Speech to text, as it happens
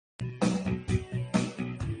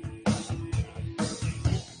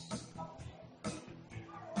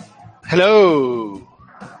Hello.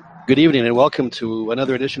 Good evening and welcome to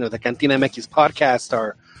another edition of the CantinaMX podcast,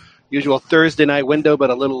 our usual Thursday night window, but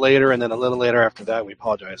a little later and then a little later after that. We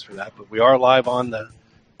apologize for that. But we are live on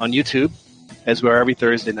YouTube, as we are every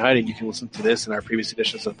Thursday night, and you can listen to this and our previous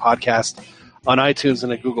editions of the podcast on iTunes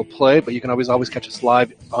and at Google Play. But you can always catch us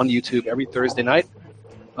live on YouTube every Thursday night,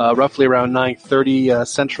 roughly around 9:30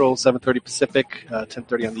 Central, 7:30 Pacific,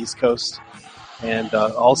 10:30 on the East Coast. And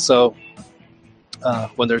also,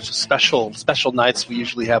 when there's special nights, we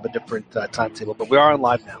usually have a different timetable. But we are on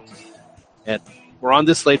live now. And we're on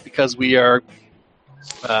this late because we are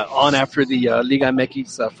on after the Liga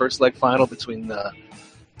MX first leg final between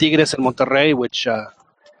Tigres and Monterrey, which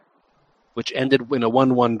ended in a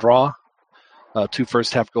 1-1 draw. 2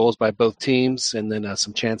 first-half goals by both teams, and then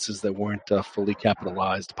some chances that weren't fully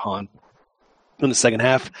capitalized upon in the second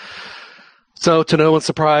half. So, to no one's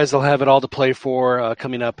surprise, they'll have it all to play for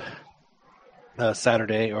coming up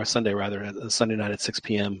Saturday, or Sunday rather, Sunday night at 6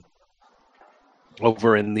 p.m.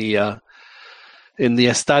 over in the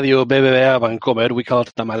Estadio BBVA Bancomer. We call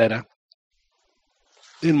it Tamalera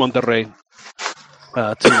in Monterrey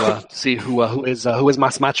to see who is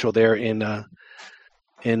más macho there in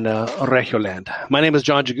Regioland. My name is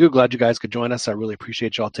John Jagu. Glad you guys could join us. I really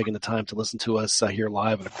appreciate you all taking the time to listen to us here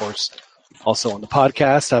live, and of course also on the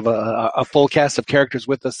podcast. I have a full cast of characters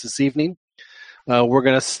with us this evening. We're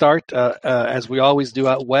going to start as we always do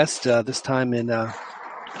out west. This time in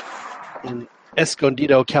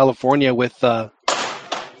Escondido, California, with Daniel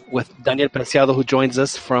Preciado, who joins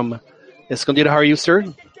us from Escondido. How are you, sir?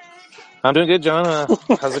 I'm doing good, John.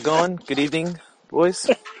 How's it going? Good evening, boys.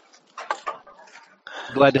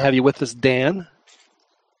 Glad to have you with us, Dan.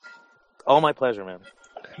 All my pleasure, man.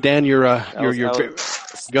 Dan, you're go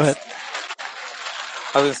ahead.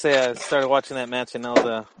 I was gonna say I started watching that match and I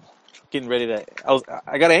was getting ready to.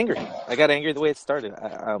 I got angry. I got angry the way it started.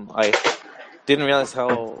 I didn't realize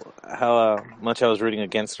how much I was rooting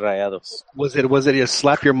against Rayados. Was it a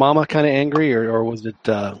slap your mama kind of angry, or was it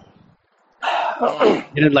you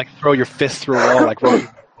didn't like throw your fist through a wall like when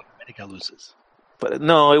America loses? But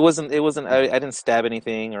no, it wasn't. I didn't stab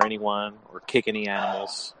anything or anyone or kick any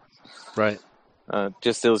animals. Right. It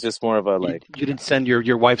was just more of a like. You didn't send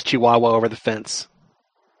your wife's Chihuahua over the fence.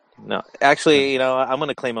 No, actually, I'm going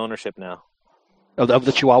to claim ownership now. Of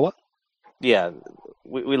the Chihuahua? Yeah,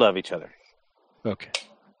 we love each other. Okay.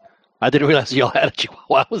 I didn't realize y'all had a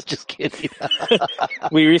Chihuahua. I was just kidding.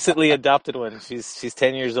 We recently adopted one. She's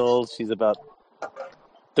 10 years old. She's about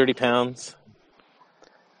 30 pounds.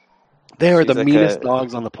 They are the meanest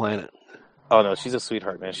dogs on the planet. Oh no, she's a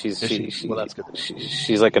sweetheart, man. Well, that's good.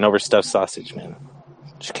 She's like an overstuffed sausage, man.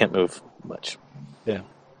 She can't move much. Yeah.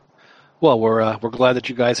 Well, we're glad that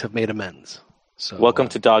you guys have made amends. So welcome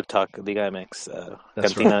to Dog Talk, Liga MX.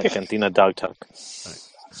 Cantina Dog Talk.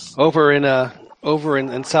 Right. Over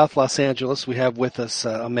in South Los Angeles, we have with us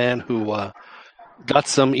a man who got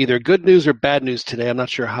some either good news or bad news today. I'm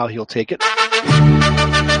not sure how he'll take it.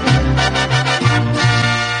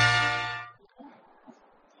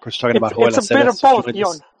 Of course, talking about it's a bit of both,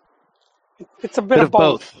 John. It's a bit of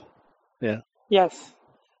both. Yeah. Yes.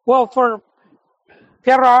 Well, for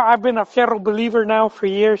Fierro, I've been a Fierro believer now for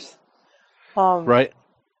years. Right.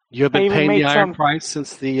 You have been paying the iron price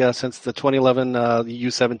since the 2011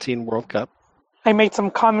 U17 World Cup. I made some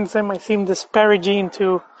comments that might seem disparaging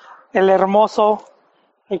to El Hermoso.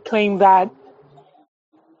 I claim that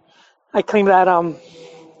Fierro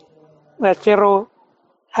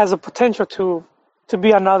has a potential to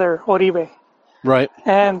be another Oribe. Right.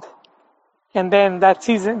 And then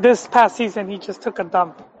this past season, he just took a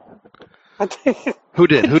dump. Who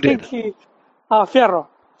did? Fierro.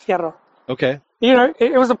 Okay.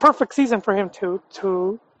 It was a perfect season for him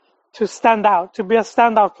to stand out, to be a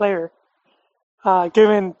standout player,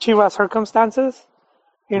 given Chivas circumstances.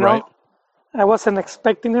 Right. I wasn't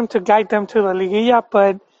expecting him to guide them to the Liguilla,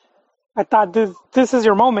 but I thought this is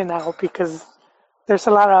your moment now because there's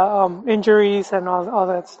a lot of injuries and all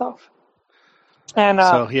that stuff. And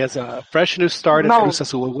so he has a fresh new start at Cruz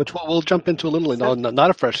Azul, which we'll jump into a little. No, not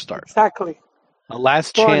a fresh start. Exactly. A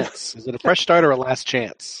last chance. Is it a fresh start or a last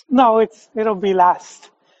chance? No, it'll be last.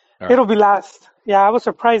 Right. It'll be last. Yeah, I was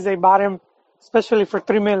surprised they bought him, especially for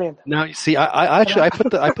 $3 million. Now you see, I put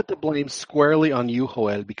the blame squarely on you,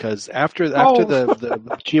 Joel, because after the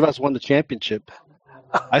Chivas won the championship,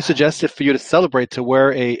 I suggested for you to celebrate to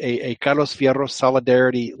wear a Carlos Fierro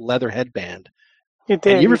Solidarity leather headband. You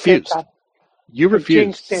did. And you refused. You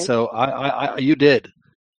refused. So you did.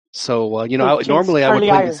 So normally I would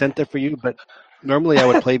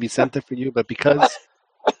play Vicente for you, but because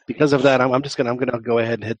because of that, I'm gonna go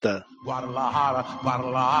ahead and hit the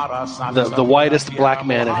whitest black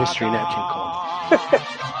man in history, Nat King Cole.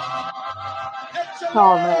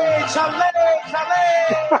 Oh man.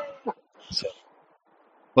 So,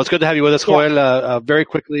 well, it's good to have you with us, Yeah. Joel. Very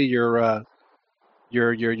quickly, your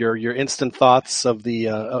instant thoughts of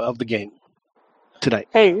the game tonight.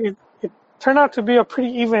 Hey, it turned out to be a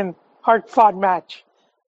pretty even, hard-fought match.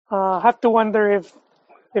 I have to wonder if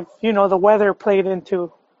the weather played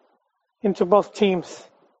into both teams.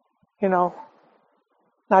 Not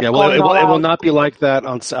Yeah, well, going all it will out. not be like that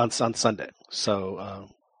on Sunday. So,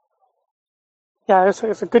 Yeah,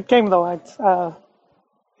 it's a good game though. It's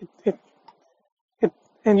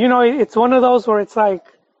and it's one of those where it's like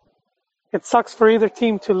it sucks for either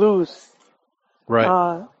team to lose.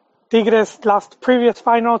 right. Tigres lost the previous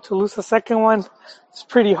final. To lose the second one, it's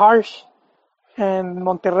pretty harsh. And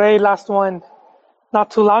Monterrey lost one not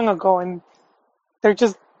too long ago, and they're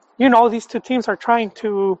just these two teams are trying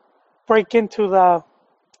to break into the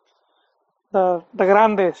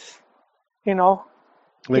grandes. They If got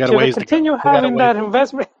a you ways to go. continue having that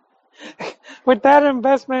investment with that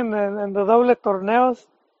investment and the doble torneos,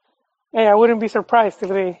 hey, I wouldn't be surprised if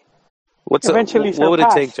they eventually what would it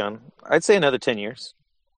surpass. take, John? I'd say another 10 years.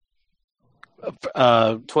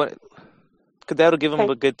 20, that'll give them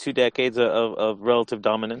a good 2 decades of relative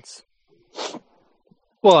dominance.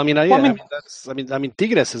 Well, I mean,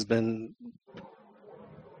 Tigres has been.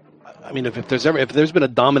 I mean, if there's been a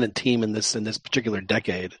dominant team in this particular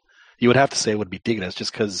decade, you would have to say it would be Tigres,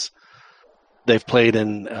 just because they've played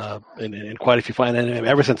in quite a few finals. And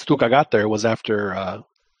ever since Tuca got there was after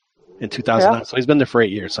in 2009, Yeah. so he's been there for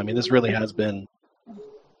 8 years. So, I mean, this really has been.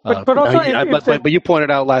 But also, but you pointed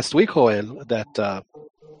out last week, Joel, that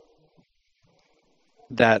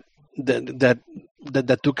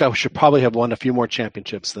Tuca should probably have won a few more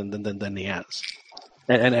championships than he has.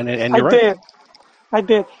 And you're right. I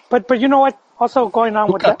did. But you know what? Also going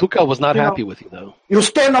on with that. Tuca was not happy with you, though. Y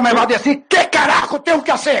usted no me va a decir qué carajo tengo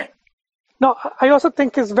que hacer. No, I also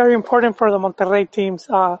think it's very important for the Monterrey teams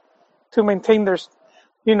to maintain their,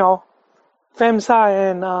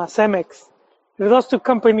 FEMSA and CEMEX. If those two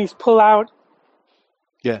companies pull out,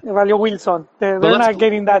 Valio Wilson, they're not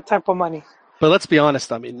getting that type of money. But let's be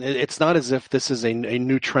honest. I mean, it's not as if this is a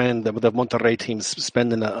new trend that the Monterrey teams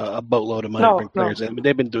spending a boatload of money to bring players in. I mean,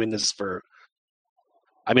 they've been doing this for.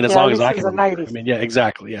 I mean, as long as I can remember. I mean, yeah,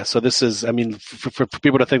 exactly. Yeah. So this is. I mean, for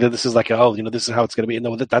people to think that this is like, this is how it's going to be.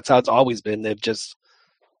 No, that's how it's always been. They've just,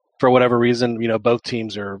 for whatever reason, both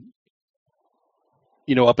teams are.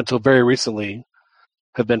 Up until very recently,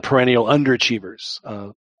 have been perennial underachievers.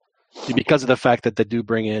 Because of the fact that they do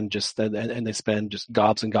bring in and they spend just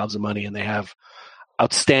gobs and gobs of money, and they have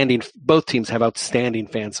both teams have outstanding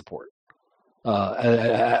fan support,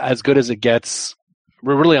 as good as it gets,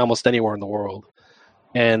 really almost anywhere in the world.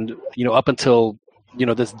 And up until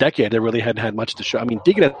this decade, they really hadn't had much to show. I mean,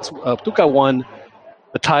 Tuca won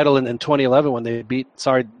the title in 2011 when they beat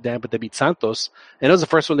they beat Santos, and it was the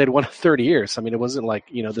first one they'd won in 30 years. I mean, it wasn't like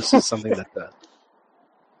this is something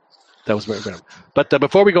that was very good. But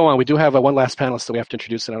before we go on, we do have one last panelist that we have to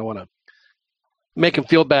introduce, and I don't want to make him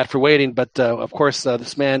feel bad for waiting. But of course,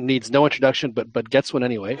 this man needs no introduction, but gets one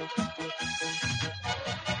anyway.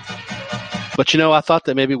 But I thought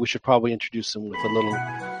that maybe we should probably introduce him with a little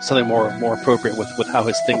something more appropriate with how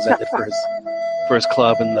his things ended for his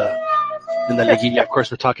club in the Liguilla. Of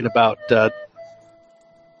course, we're talking about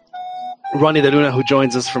Ronnie De Luna, who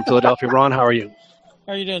joins us from Philadelphia. Ron, how are you?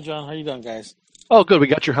 How are you doing, John? How are you doing, guys? Oh, good. We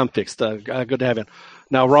got your hump fixed. Good to have you.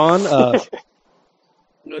 Now, Ron,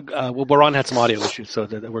 Ron had some audio issues, so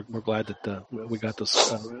we're glad that we got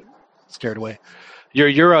those scared away.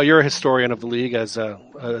 You're a historian of the league, as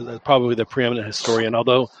probably the preeminent historian.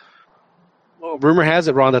 Although, rumor has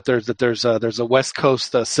it, Ron, that there's a West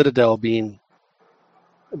Coast citadel being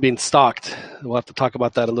stalked. We'll have to talk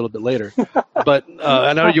about that a little bit later. But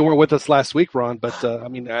I know you weren't with us last week, Ron. But I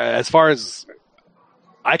mean, as far as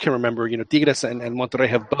I can remember, Tigres and Monterrey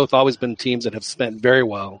have both always been teams that have spent very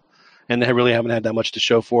well, and they really haven't had that much to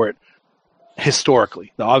show for it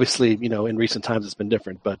historically. Now, obviously, in recent times it's been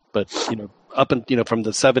different, but up and from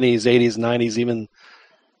the 70s, 80s, 90s, even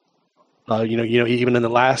even in the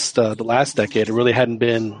last decade, it really hadn't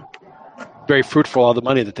been very fruitful, all the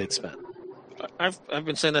money that they'd spent. I've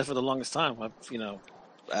been saying that for the longest time.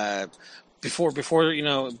 Before the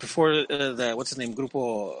what's his name,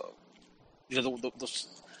 Grupo, those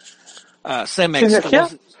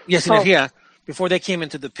CEMEX. Yes, Energía. Before they came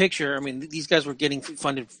into the picture, I mean, these guys were getting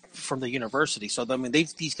funded from the university. So I mean,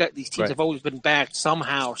 these teams right. have always been backed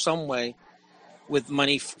somehow, some way, with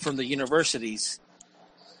money from the universities.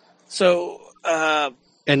 So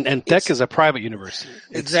And Tech is a private university.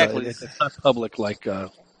 Exactly. It's not public like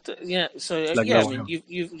Yeah. So like yeah, I Nuevo mean,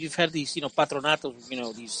 León. you've had these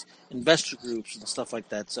patronatos, these investor groups and stuff like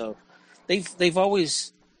that. So they've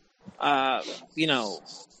always you know.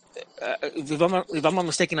 If I'm not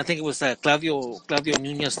mistaken, I think it was Claudio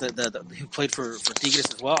Nunez that who played for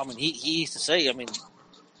Tigres as well. I mean, he used to say, I mean,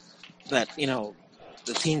 that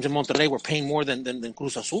the teams in Monterrey were paying more than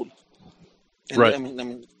Cruz Azul, and Right. I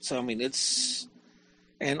mean it's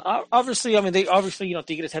and obviously I mean they obviously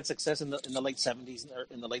Tigres had success in the late '70s or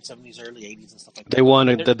in the late '70s, early '80s and stuff like that. They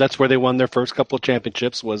won. That's where they won their first couple of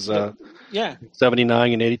championships. Was yeah,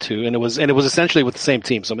 79 and 82, and it was essentially with the same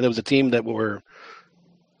team. So I mean, there was a team that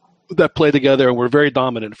played together and were very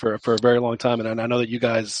dominant for a very long time. And I know that you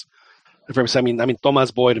guys. I mean,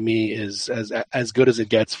 Tomas Boy to me is as good as it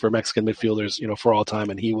gets for Mexican midfielders, for all time,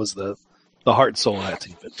 and he was the heart and soul of that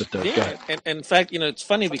team. And in fact, it's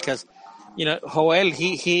funny because, Joel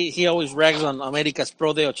he always rags on America's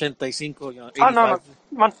Pro de 85, 85. Oh no,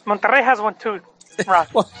 Monterrey has one too, Ron.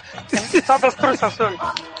 And so does Cruz Azul.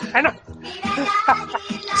 I know.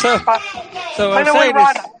 So by I'm the way, saying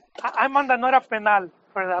Ron, is, I'm on the Nora Penal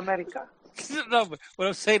for the America. no, but what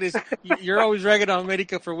I'm saying is you're always ragging on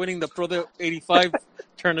America for winning the Pro de 85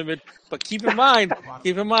 tournament, but keep in mind,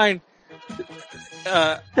 Monterrey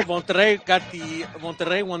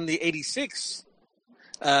won the 86.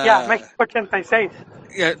 Mexico 86.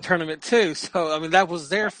 Yeah, tournament too. So I mean, that was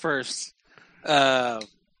their first. That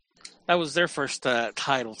was their first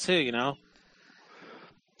title too. Yeah,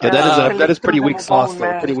 that is pretty weak sauce,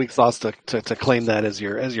 though. Pretty weak sauce to claim that as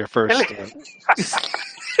your first.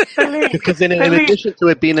 Because in addition to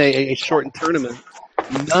it being a shortened tournament,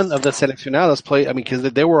 none of the seleccionados played. I mean, because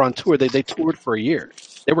they were on tour, they toured for a year.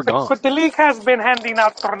 They were gone. But the league has been handing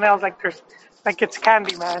out torneos like it's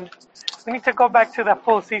candy, man. We need to go back to the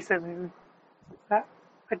full season. I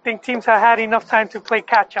think teams have had enough time to play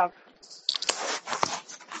catch up.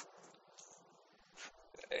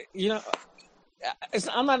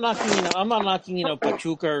 I'm not knocking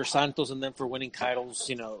Pachuca or Santos and them for winning titles.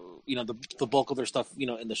 The bulk of their stuff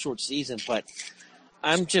in the short season. But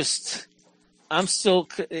I'm still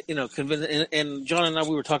convinced. And John and I,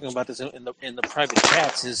 we were talking about this in the private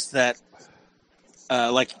chats. Is that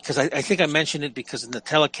because I think I mentioned it because in the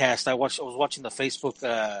telecast I was watching the Facebook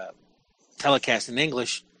telecast in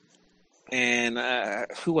English, and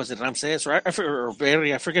who was it? Ramses or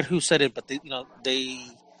Barry? I forget who said it, but they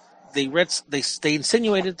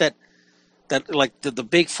insinuated that like the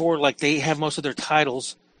big four, like they have most of their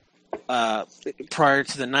titles prior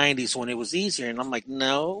to the 90s when it was easier, and I'm like,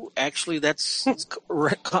 no, actually that's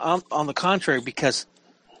on the contrary, because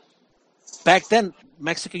back then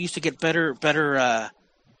Mexico used to get better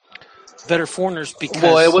foreigners.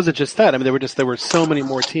 Because it wasn't just that. I mean, there were so many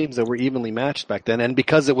more teams that were evenly matched back then, and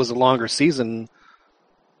because it was a longer season,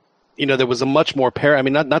 there was a much more pair. I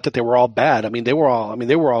mean, not that they were all bad. I mean, they were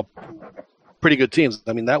all pretty good teams.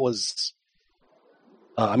 I mean, that was.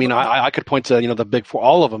 I could point to the big four,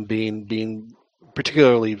 all of them being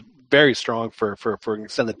particularly very strong for an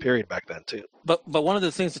extended period back then too. But one of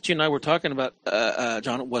the things that you and I were talking about,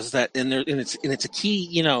 John, was that it's a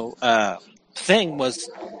key thing was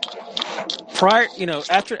prior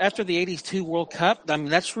after the '82 World Cup. I mean,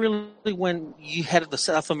 that's really when you had the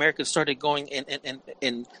South Americans started going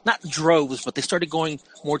in not droves, but they started going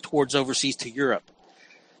more towards overseas to Europe.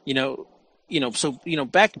 So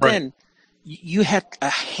back then. Right. You had a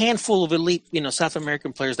handful of elite, South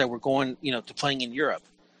American players that were going, to playing in Europe.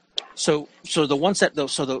 So the ones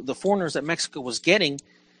the foreigners that Mexico was getting,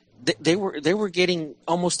 they were getting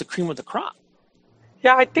almost the cream of the crop.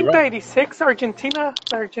 Yeah, I think the '86 Argentina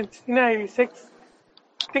 '86.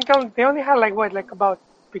 I think they only had about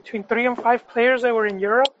between 3 and 5 players that were in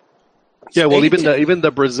Europe. Yeah, well, even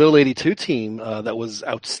the Brazil '82 team that was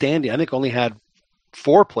outstanding, I think only had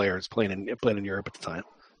 4 players playing in Europe at the time.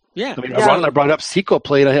 Yeah, I mean, Ron, I brought up Zico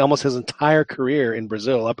played almost his entire career in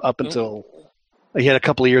Brazil up until he had a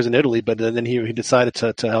couple of years in Italy, but then he decided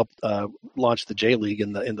to help launch the J League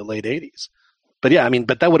in the late '80s. But yeah, I mean,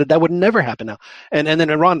 but that would never happen now. And then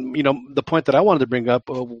Ron, the point that I wanted to bring up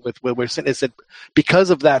with what we're saying is that because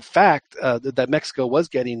of that fact that Mexico was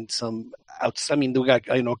getting some outs. I mean, we got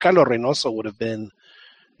Carlos Reynoso would have been.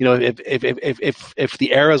 If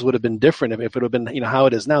the eras would have been different, if it would have been how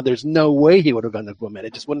it is now, there's no way he would have gone to Guamet.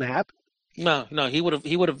 It just wouldn't happen. No, he would have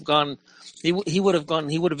gone. He would have gone.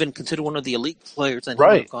 He would have been considered one of the elite players, and he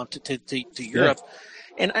would have gone to Europe.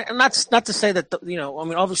 Yeah. And that's not to say that I mean,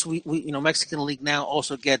 obviously we Mexican League now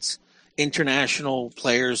also gets international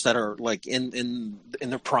players that are like in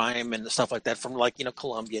their prime and stuff like that from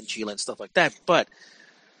Colombia and Chile and stuff like that. But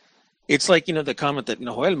it's like, the comment that,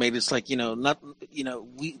 Joel made. It's like, not,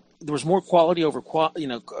 there was more quality over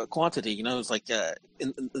quantity, it's like,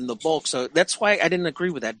 in the bulk. So that's why I didn't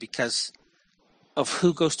agree with that, because of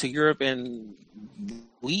who goes to Europe, and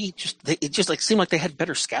it just like seemed like they had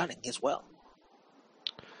better scouting as well.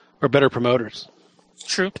 Or better promoters.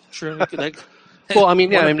 True. Well, I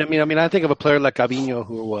mean, yeah, I think of a player like Gavinho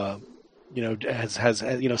who, has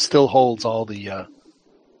still holds all the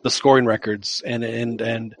scoring records, and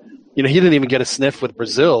he didn't even get a sniff with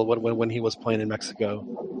Brazil when he was playing in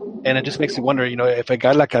Mexico, and it just makes me wonder, if a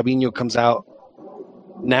guy like Gavinho comes out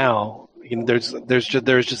now,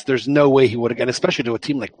 there's no way he would have, and especially to a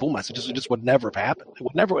team like Pumas, it just would never have happened. It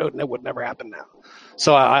would never happen now.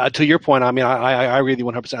 So to your point, I agree with you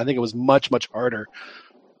 100%. I think it was much harder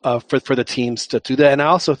for the teams to do that, and I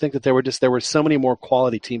also think that there were so many more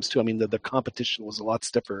quality teams too. I mean, the competition was a lot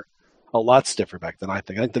stiffer back then. I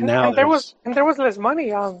think that now there was less money.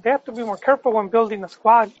 They have to be more careful when building a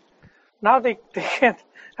squad. Now they can't,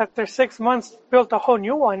 after 6 months, build a whole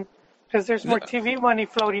new one because there's more TV money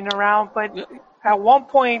floating around. But at one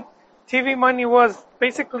point, TV money was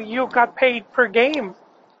basically you got paid per game.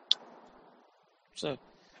 So.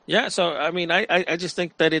 Yeah, so I mean, I just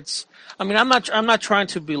think that it's. I mean, I'm not trying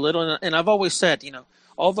to belittle, and I've always said,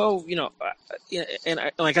 although and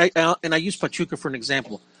I use Pachuca for an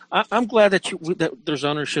example. I'm glad that there's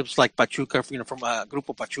ownerships like Pachuca, from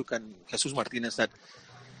Grupo Pachuca and Jesus Martinez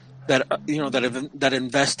that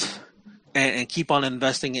invest and keep on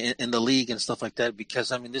investing in the league and stuff like that.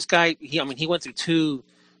 Because I mean, this guy, he went through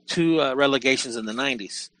two relegations in the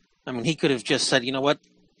 '90s. I mean, he could have just said, what.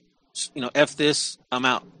 F this, I'm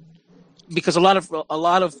out. Because a lot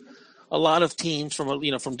of teams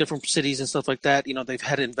from different cities and stuff like that, they've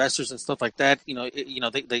had investors and stuff like that.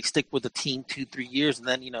 They stick with the team 2-3 years, and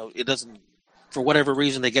then it doesn't, for whatever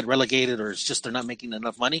reason, they get relegated, or it's just they're not making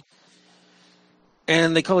enough money,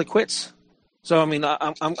 and they call it quits. So I mean,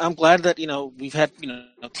 I'm glad that we've had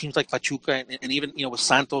teams like Pachuca and even with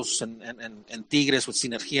Santos and Tigres with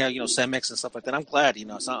Sinergia, CDMX and stuff like that. I'm glad.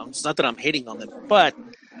 It's not that I'm hating on them, but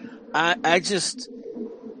I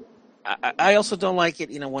also don't like it,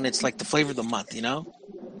 when it's like the flavor of the month,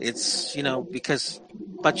 It's, because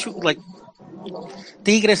Pachuca, like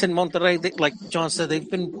Tigres and Monterrey, like John said, they've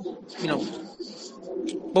been,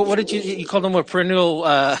 but what did you call them? A perennial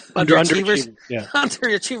underachievers? Yeah.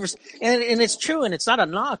 Underachievers. And it's true, and it's not a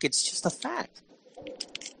knock, it's just a fact.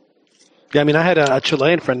 Yeah, I mean, I had a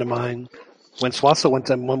Chilean friend of mine when Suazo went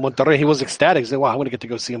to Monterrey. He was ecstatic. He said, "Wow, I want to get to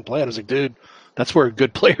go see him play." I was like, "Dude, that's where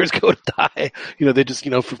good players go to die." They just,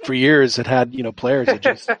 for years it had, players that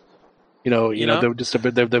just, they were just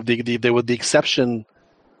they were the exception.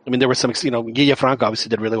 I mean, there were some, Guilla Franco obviously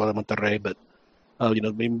did really well at Monterrey, but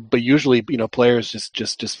but usually, players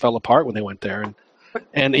just fell apart when they went there,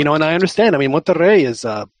 and I understand. I mean, Monterrey is,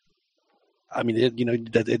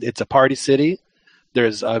 it's a party city.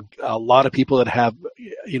 There's a lot of people that have,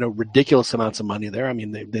 ridiculous amounts of money there. I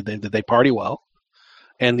mean, they party well.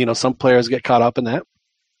 And, some players get caught up in that.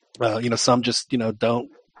 Some just, don't,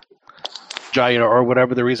 or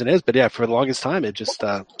whatever the reason is. But, yeah, for the longest time, it just...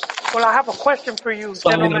 Well, I have a question for you,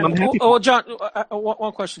 gentlemen. I'm happy John,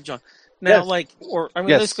 one question, John. Now, yes.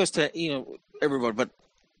 This goes to, everybody. But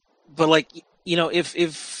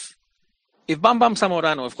if Bam Bam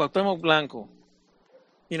Zamorano, if Cuauhtémoc Blanco,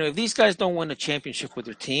 if these guys don't win a championship with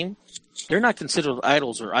their team, they're not considered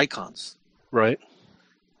idols or icons. Right.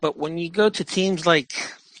 But when you go to teams like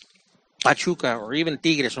Pachuca or even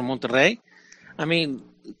Tigres or Monterrey, I mean,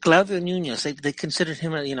 Claudio Nunez, they considered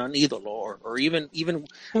him an ídolo, or even El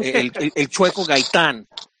Chueco Gaitán.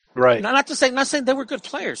 Right. Not saying they were good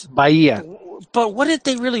players. Bahia. But what did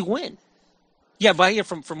they really win? Yeah, Bahia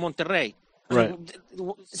from Monterrey. Right.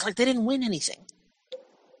 It's like they didn't win anything.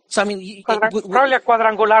 So I mean, probably a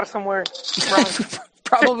quadrangular somewhere.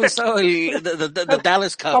 Probably so. The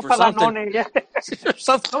Dallas Cup or something. Yeah.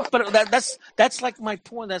 But that's like my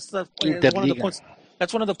point. That's one of the points.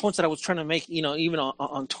 That's one of the points that I was trying to make. Even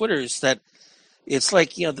on Twitter, is that it's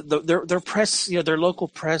like their press, their local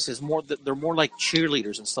press is more. They're more like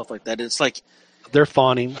cheerleaders and stuff like that. It's like they're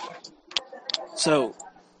fawning. So,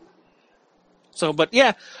 but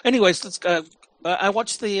yeah. Anyways, let's. I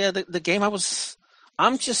watched the game.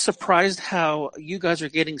 I'm just surprised how you guys are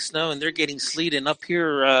getting snow and they're getting sleet, and up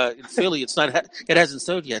here in Philly, it hasn't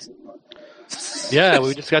snowed yet. Yeah,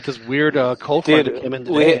 we just got this weird cold front that came in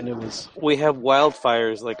today, and it was. We have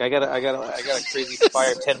wildfires. Like I got a crazy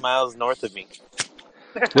fire 10 miles north of me.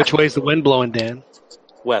 Which way is the wind blowing, Dan?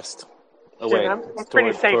 West, away. I'm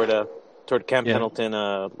pretty safe. Toward Camp Pendleton,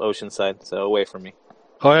 Oceanside, so away from me.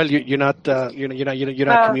 Joel, you're not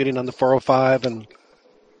commuting on the 405 and.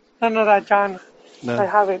 None of that, John. No. I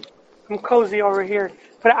have it. I'm cozy over here.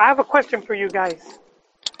 But I have a question for you guys.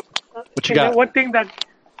 What you got? One thing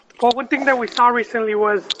that we saw recently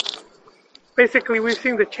was basically we've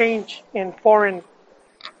seen the change in foreigner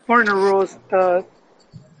rules, the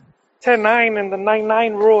 10-9 and the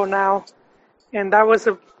 9-9 rule now, and that was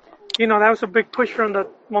a big push from the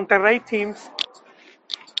Monterrey teams,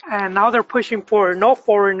 and now they're pushing for no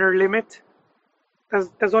foreigner limit.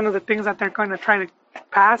 That's one of the things that they're going to try to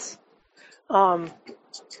pass. And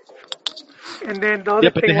then the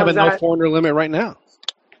other But thing they have was a no that, foreigner limit right now.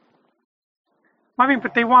 I mean,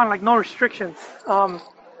 but they want like no restrictions. Well,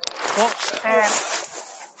 And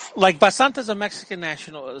like Basanta's a Mexican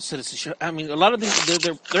national citizenship. I mean, a lot of these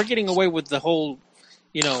they're getting away with the whole,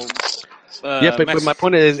 you know. But my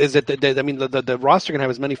point is that the roster can have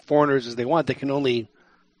as many foreigners as they want. They can only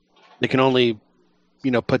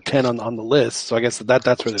put 10 on the list. So I guess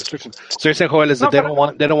that's where the restriction. So you're saying, Joel, is that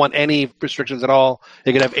they don't want any restrictions at all.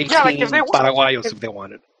 They could have 18 Paraguayos if they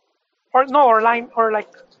wanted. Or like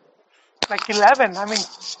 11. I mean,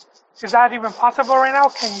 is that even possible right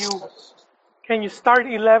now? Can you start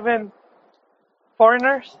 11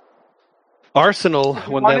 foreigners? Arsenal,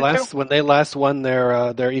 when they last won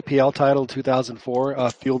their EPL title in 2004,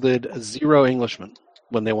 fielded 0 Englishmen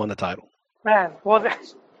when they won the title. Man, well,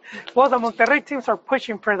 the Monterrey teams are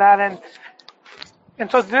pushing for that,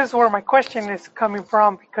 and so this is where my question is coming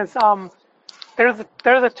from, because they're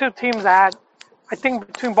the two teams that I think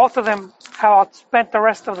between both of them have outspent the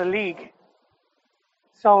rest of the league.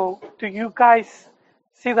 So do you guys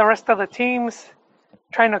see the rest of the teams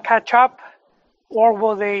trying to catch up, or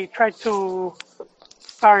will they try to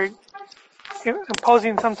start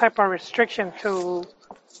imposing some type of restriction to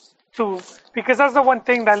because that's the one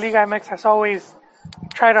thing that Liga MX has always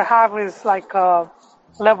tried to have is like a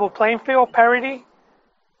level playing field, parity.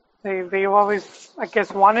 They always, I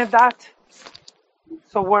guess, wanted that.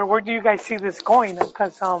 So where do you guys see this going?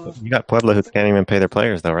 Because you got Puebla who can't even pay their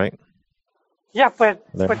players, though, right? Yeah, but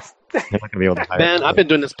they're not going to be able to hire. Man, I've been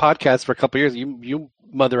doing this podcast for a couple of years. You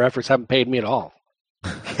mother effers haven't paid me at all.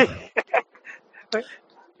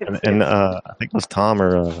 And I think it was Tom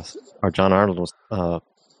or John Arnold was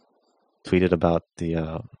tweeted about these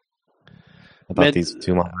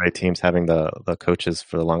two Monterrey teams having the coaches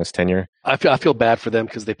for the longest tenure. I feel bad for them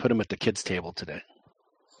because they put them at the kids' table today.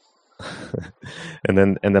 and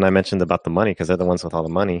then I mentioned about the money because they're the ones with all the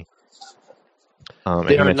money.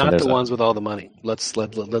 They are not the ones with all the money. Let's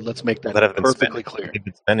make that perfectly clear. They've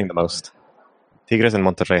been spending the most. Tigres and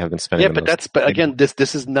Monterrey have been spending the most. But again,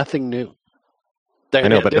 this is nothing new. They're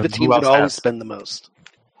the teams that always spend the most.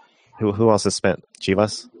 Who else has spent?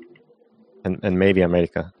 Chivas and maybe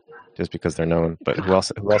America, just because they're known. But who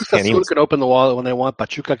else can't even? Can open the wallet when they want.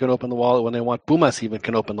 Pachuca can open the wallet when they want. Pumas even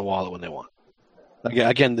can open the wallet when they want. Again,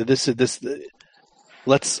 I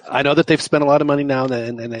know that they've spent a lot of money now,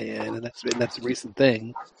 and that's a recent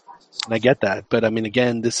thing, and I get that. But I mean,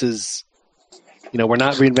 again, this is, we're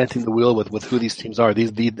not reinventing the wheel with who these teams are.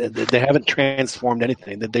 They haven't transformed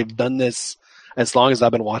anything. They've done this as long as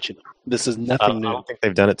I've been watching them. This is nothing new. I don't think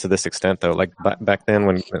they've done it to this extent, though. Like back then,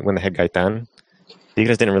 when they had Gaitan,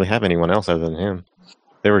 Tigres didn't really have anyone else other than him.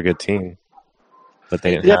 They were a good team. But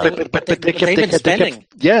they didn't but they kept spending.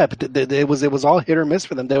 It was all hit or miss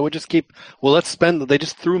for them. They would just keep. Well, let's spend. They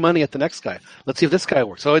just threw money at the next guy. Let's see if this guy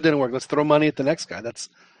works. Oh, it didn't work. Let's throw money at the next guy. That's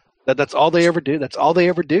all they ever do. That's all they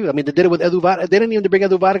ever do. I mean, they did it with Edu Vargas. They didn't even bring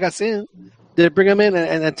Edu Vargas in. They bring him in,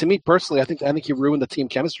 and to me personally, I think he ruined the team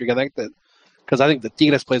chemistry. I think the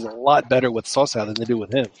Tigres plays a lot better with Sosa than they do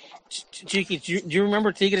with him. Chiqui, do you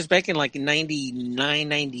remember Tigres back in like 99,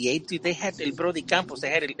 98? Dude, they had El Brody Campos. They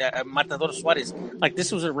had Matador Suarez. Like,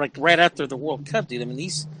 this was like right after the World Cup, dude. I mean,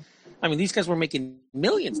 these guys were making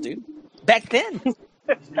millions, dude. Back then.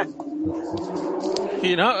 I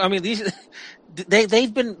mean,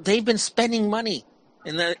 they've been spending money.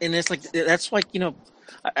 And it's like, that's like,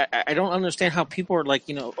 I don't understand how people are like,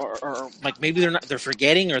 or like maybe they're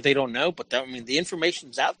forgetting or they don't know, but the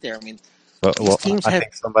information's out there. I mean, I think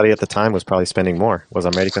somebody at the time was probably spending more. Was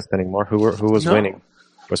America spending more? Who was winning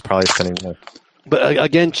was probably spending more. But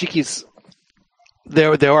again, Chiquis,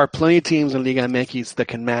 there are plenty of teams in Liga MX that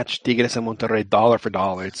can match Tigres and Monterrey dollar for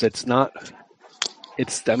dollar.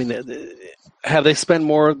 Have they spent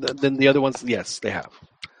more than the other ones? Yes, they have.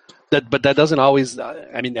 But that doesn't always.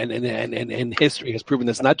 And history has proven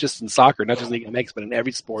this, not just in soccer, not just Liga MX, but in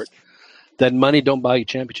every sport, that money don't buy you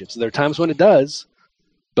championships. There are times when it does,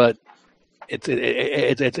 but it's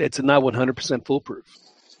not 100% foolproof.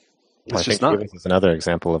 I think this is another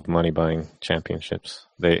example of money buying championships.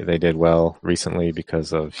 They did well recently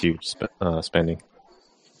because of huge spending.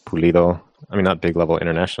 Pulido. I mean, not big level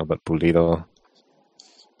international, but Pulido,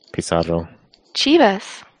 Pizarro.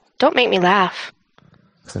 Chivas. Don't make me laugh.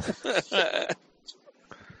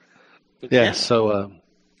 Yeah. So,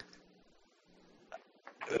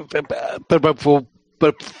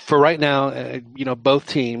 but for right now, both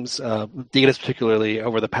teams, Tigres particularly,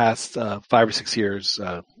 over the past 5 or 6 years,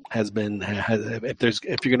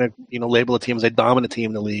 if you're going to label a team as a dominant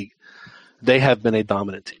team in the league, they have been a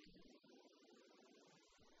dominant team.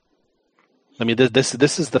 I mean,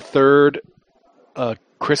 this is the third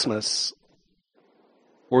Christmas,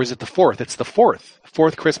 or is it the fourth? It's the fourth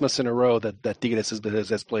Christmas in a row that Tigres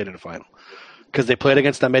has played in a final. Because they played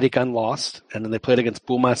against America and lost, and then they played against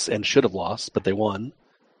Pumas and should have lost, but they won.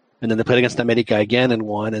 And then they played against America again and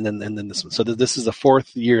won, and then this one. So this is the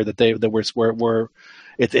fourth year that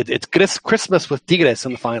it's Christmas with Tigres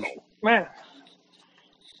in the final. Man.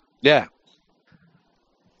 Yeah.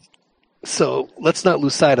 So let's not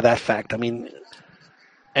lose sight of that fact. I mean,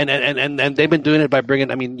 and they've been doing it by bringing.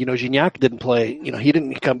 I mean, Gignac didn't play. He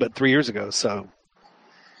didn't come but 3 years ago. So.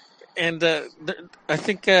 And I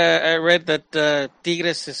think I read that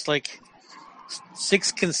Tigres is like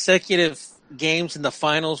 6 consecutive games in the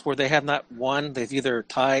finals where they have not won. They've either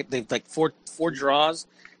tied. They've like four draws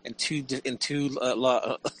and two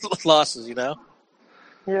losses. Yeah.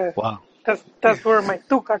 Wow. That's where my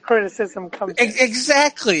Tuca criticism comes in.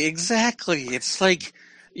 Exactly. It's like,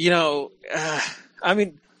 I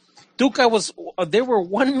mean, Tuca they were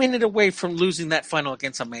 1 minute away from losing that final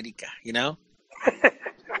against America.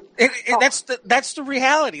 That's the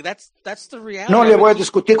reality. That's the reality. No le voy a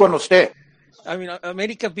discutir con usted. I mean,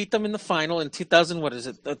 America beat them in the final in 2000. What is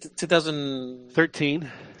it?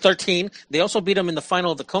 2013. 13. They also beat them in the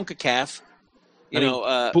final of the CONCACAF.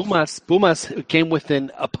 Pumas came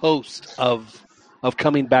within a post of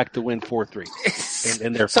coming back to win 4-3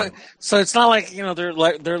 in their final. So it's not like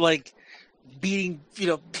they're like beating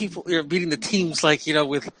people. Beating the teams like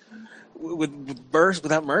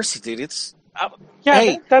without mercy, dude. It's.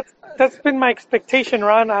 Yeah, that's been my expectation,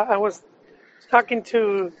 Ron. I was talking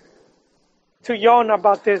to Jon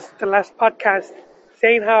about this the last podcast,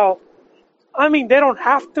 saying how, I mean, they don't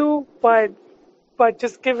have to, but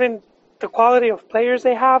just given the quality of players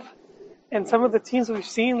they have, and some of the teams we've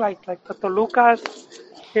seen, like the Tolucas,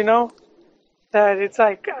 that it's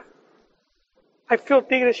like, I feel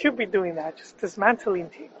Tigres should be doing that, just dismantling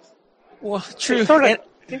teams. Well, true.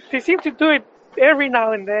 They seem to do it every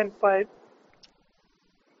now and then, but.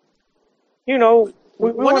 We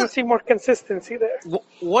want to see more consistency there.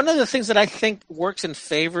 One of the things that I think works in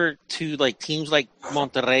favor to like teams like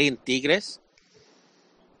Monterrey and Tigres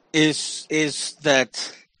is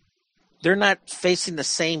that they're not facing the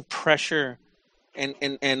same pressure and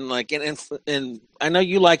I know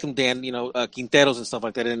you like him, Dan. Quinteros and stuff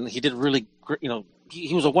like that, and he did really.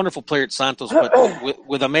 He was a wonderful player at Santos, but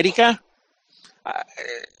with America,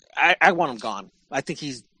 I want him gone. I think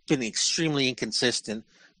he's been extremely inconsistent,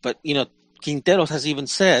 but Quinteros has even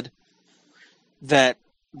said that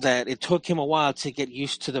it took him a while to get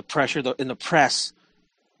used to the pressure in the press,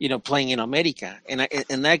 playing in America, and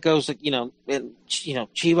that goes,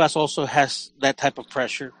 Chivas also has that type of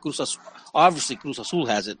pressure. Cruz Azul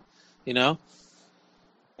has it, and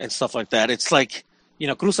stuff like that. It's like,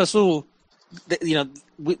 Cruz Azul,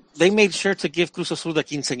 they made sure to give Cruz Azul the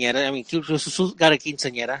quinceañera. I mean, Cruz Azul got a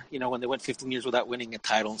quinceañera, when they went 15 years without winning a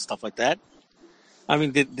title and stuff like that. I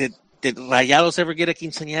mean, did Rayados ever get a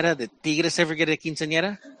quinceañera? Did Tigres ever get a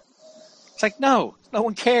quinceañera? It's like, no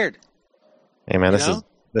one cared. Hey man,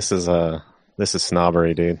 this is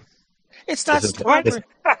snobbery, dude. It's not snobbery.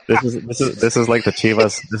 This is like the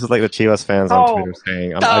Chivas. This is like the Chivas fans on Twitter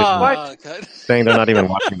saying, saying they're not even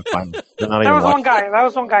watching the final. They're not even watching. That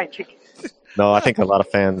was one guy, Chicky. No, I think a lot of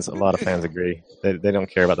fans agree. They don't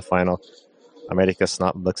care about the final. America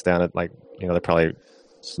looks down at, like, they're probably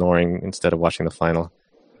snoring instead of watching the final.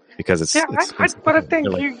 Because but I think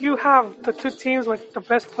you have the two teams with the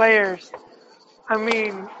best players. I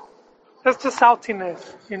mean, that's just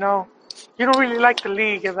saltiness, You don't really like the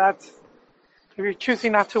league if you're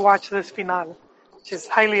choosing not to watch this finale, which is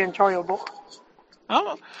highly enjoyable.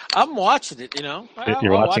 I'm watching it,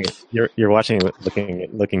 You're watching it. You're watching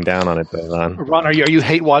it, looking down on it, though, Ron. Ron, are you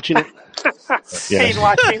hate watching it? Yeah. Hate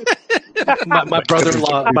watching. my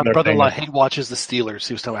brother-in-law hate watches the Steelers.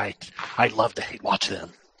 He was telling me, I love to hate watch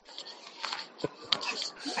them.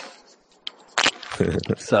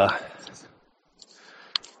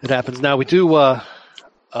 It happens. Now we do want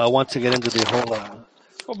to get into the whole.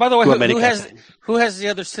 Oh, by the way, who has the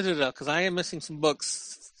other Citadel? Because I am missing some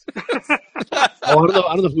books. I don't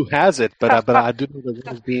know who has it, but I do know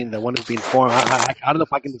the one is being formed. I don't know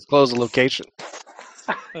if I can disclose the location.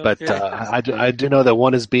 But I do know that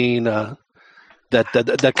one is being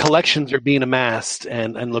that collections are being amassed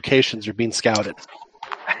and locations are being scouted.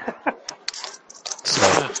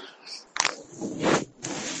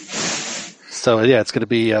 So yeah, it's going to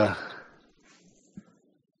be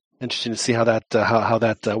interesting to see how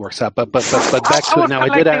that works out. But back to it now. I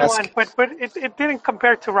did ask. One, but it didn't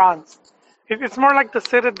compare to Ron's. It's more like the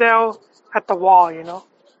Citadel at the wall, you know.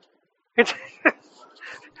 It's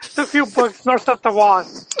a few books north of the wall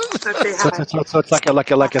that they had. So it's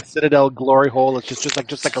like a Citadel glory hole. It's just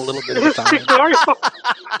like a little bit at a time. Glory hole.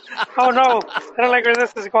 Oh no, I don't like where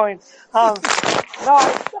this is going. No,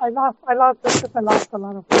 I lost this because I lost a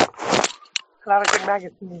lot of good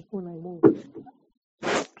magazines when I moved.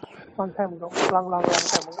 Long time ago. Long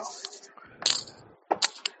time ago.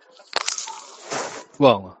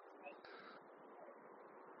 Well,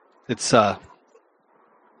 it's back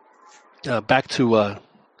to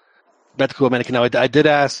America. Now, I did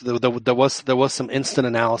ask. There was some instant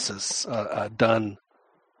analysis done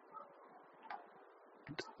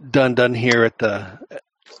here at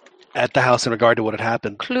the house in regard to what had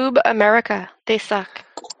happened. Club America, they suck.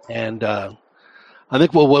 And I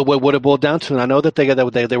think what it boiled down to, and I know that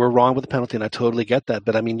they were wrong with the penalty, and I totally get that.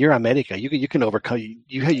 But I mean, you're America. You can overcome.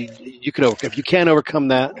 You can overcome. If you can't overcome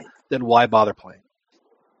that, then why bother playing?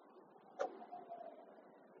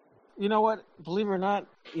 You know what? Believe it or not,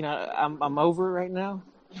 I'm over it right now,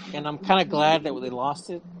 and I'm kind of glad that they lost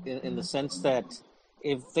it in the sense that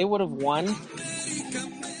if they would have won,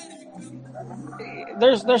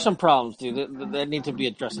 there's some problems, dude, that need to be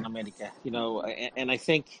addressed in America. And I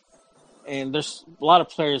think, and there's a lot of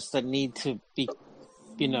players that need to be,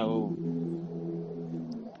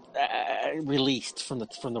 released from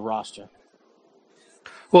the roster.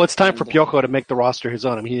 Well, it's time for Piojo to make the roster his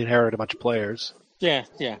own. I mean, he inherited a bunch of players. Yeah.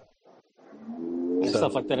 And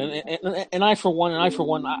stuff like that. And I for one, I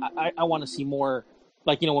want to see more.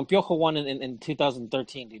 Like, when Piojo won in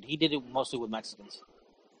 2013, dude, he did it mostly with Mexicans,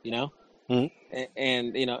 Mm-hmm.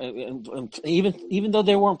 And and even though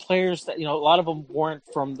there weren't players that, a lot of them weren't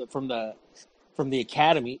from the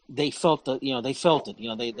academy, they felt it.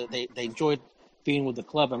 They enjoyed being with the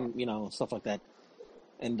club and stuff like that.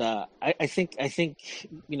 And I think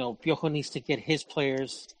Piojo needs to get his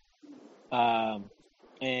players, and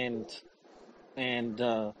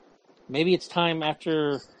maybe it's time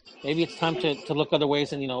to look other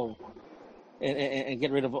ways and and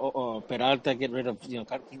get rid of Peralta, get rid of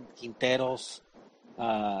Quinteros,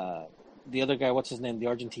 the other guy, what's his name, the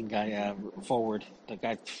Argentine guy, forward, the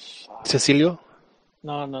guy. Cecilio?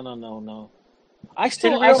 No. I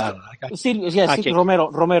still Romero.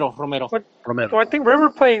 But, so I think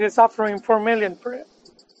River Plate is offering $4 million for it.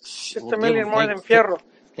 Just $1 million more than Fierro.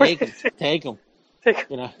 Take him.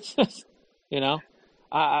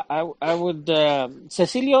 I would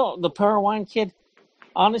Cecilio, the Paraguayan kid.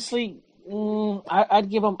 Honestly, I'd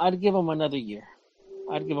give him another year.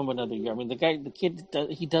 I mean, the kid,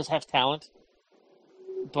 he does have talent,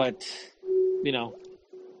 but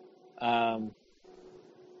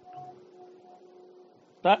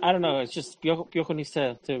but I don't know. It's just Piojo needs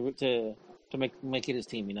to make it his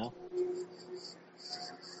team.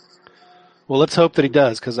 Well, let's hope that he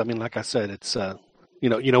does, because I mean, like I said, it's one,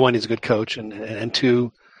 he's a good coach, and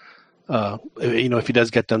two, if he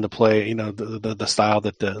does get them to play, the style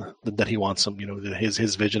that he wants them,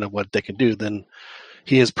 his vision of what they can do, then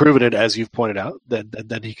he has proven it, as you've pointed out,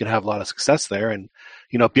 that he can have a lot of success there. And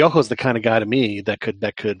Piojo's the kind of guy to me that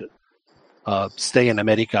could stay in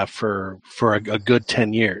America for a good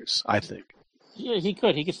 10 years, I think. Yeah, he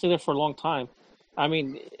could stay there for a long time. I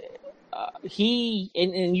mean, he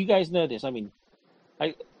and you guys know this. I mean,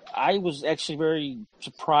 I was actually very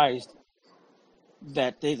surprised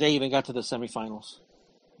that they even got to the semifinals.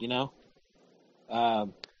 At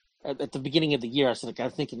the beginning of the year, I was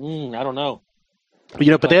thinking, I don't know.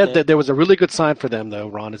 But there was a really good sign for them, though,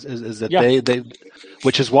 Ron, is that they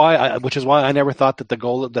which is why I never thought that the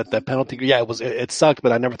goal, that penalty, it sucked,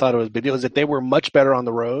 but I never thought it was a big deal. Is that they were much better on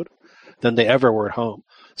the road than they ever were at home.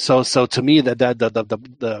 So to me, that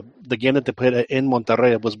the game that they played in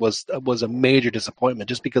Monterrey was a major disappointment,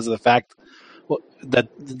 just because of the fact that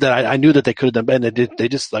I knew that they could have done, and they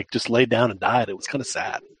just laid down and died. It was kind of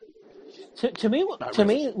sad. To me,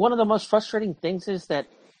 one of the most frustrating things is that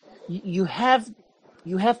you have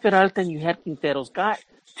Peralta and you have Quinteros,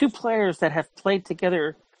 two players that have played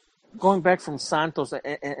together going back from Santos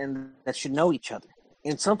and that should know each other.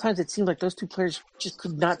 And sometimes it seems like those two players just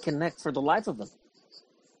could not connect for the life of them.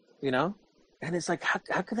 And it's like,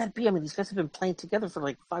 how could that be? I mean, these guys have been playing together for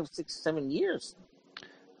like 5, 6, 7 years.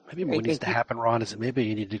 Maybe what needs to happen, Ron, is that maybe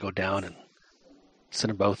you need to go down and sit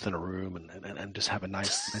them both in a room and just have a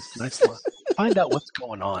nice find out what's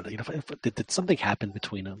going on. Did something happen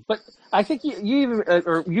between them? But I think you even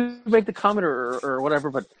or you make the comment or whatever.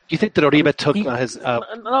 But Do you think that Oribe took he- his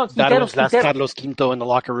no, Darwin's last Quintero- Carlos Quinto in the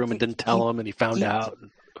locker room and didn't tell him, and he found out?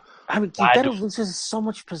 I mean, Quintero loses so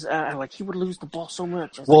much. Like he would lose the ball so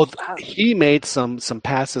much. It's Well, like, he made some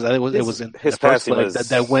passes. I think it was in his the first passing leg was-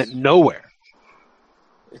 that went nowhere.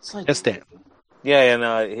 it's like Yes, Dan. Yeah,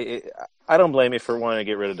 no, I don't blame you for wanting to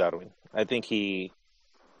get rid of Darwin. I think he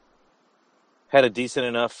had a decent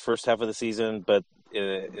enough first half of the season, but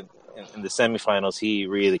in the semifinals, he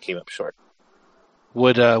really came up short.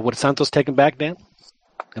 Would Santos take him back, Dan?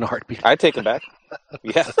 In a heartbeat. I'd take him back.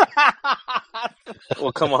 Yeah.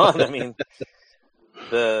 Well, come on. I mean,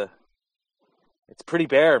 it's pretty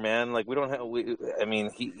bare, man. Like we don't have.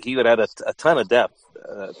 He would add a ton of depth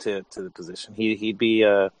to the position. He'd be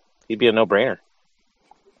a no-brainer.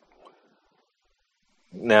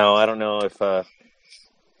 Now, I don't know if the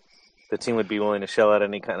team would be willing to shell out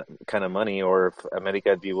any kind of money, or if America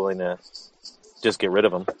would be willing to just get rid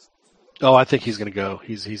of him. Oh, I think he's going to go.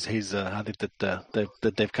 He's. I think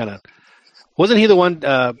that they've kind of. Wasn't he the one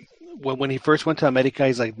when he first went to America?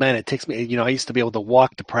 He's like, man, it takes me. I used to be able to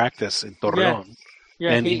walk to practice in Torreon,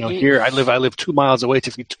 and here I live 2 miles away. It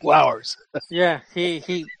takes me 2 hours. Yeah,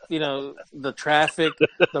 he the traffic,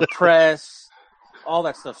 the press, all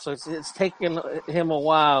that stuff. So it's taken him a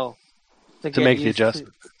while to make the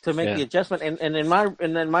adjustment. The adjustment, and in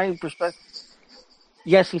my perspective,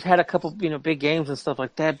 yes, he's had a couple big games and stuff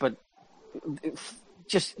like that, but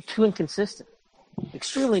just too inconsistent,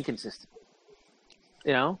 extremely inconsistent.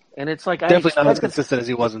 And it's like Definitely not as consistent as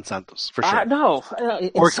he was in Santos, for sure. No,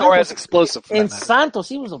 or as explosive. In Santos,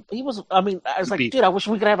 he was. I mean, I was like, dude, I wish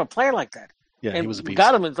we could have a player like that. Yeah, and he was a beast.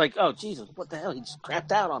 Got him. It's like, oh Jesus, what the hell? He just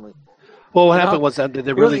crapped out on me. Well, what happened was that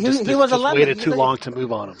they really just waited too long long to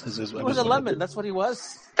move on him. He was a lemon. That's what he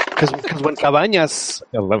was. Because when Cabañas,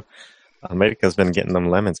 America's been getting them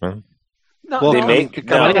lemons, man.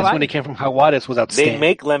 Cabañas when he came from Jaguares was outstanding. They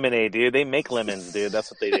make lemonade, dude. They make lemons, dude.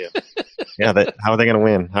 That's what they do. Yeah, how are they going to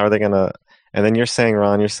win? How are they going to? And then you're saying,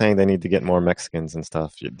 Ron, they need to get more Mexicans and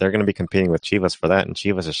stuff. They're going to be competing with Chivas for that, and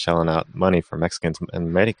Chivas is shelling out money for Mexicans, and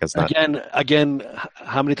America's not. Again,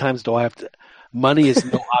 how many times do I have to? Money is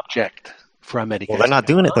no object for America. Well, they're not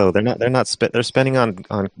doing it though. They're spending on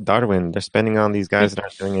Darwin. They're spending on these guys that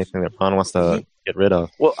aren't doing anything that Ron wants to get rid of.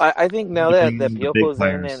 Well, I think now that Piojo's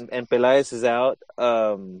in and Peláez is out,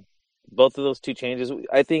 both of those two changes,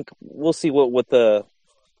 I think we'll see what the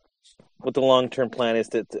long-term plan is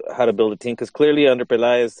to how to build a team. Because clearly under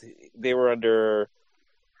Peláez, they were under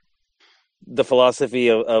the philosophy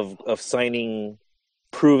of signing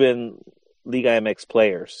proven Liga MX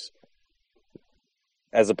players,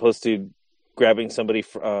 as opposed to grabbing somebody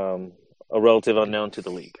from a relative unknown to the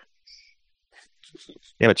league.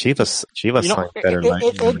 Yeah, but Chivas signed better.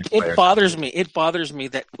 It bothers me. It bothers me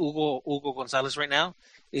that Hugo Gonzalez right now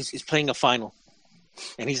is playing a final,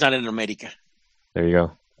 and he's not in America. There you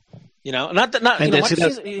go. Not that. And that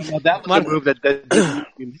was the move that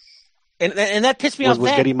and that pissed me off.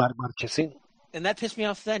 Was getting Marchesín. And that pissed me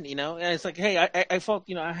off then, and it's like, hey, I felt,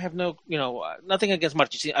 I have no, nothing against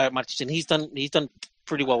Marchesín. He's done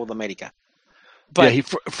pretty well with America. But he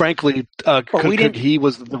frankly, he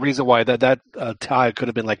was the reason why that tie could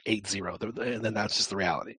have been like 8-0, and then that's just the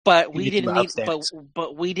reality. But we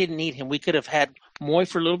didn't need him. We could have had Moy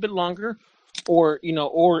for a little bit longer, or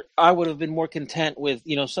I would have been more content with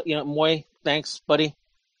Moy. Thanks, buddy.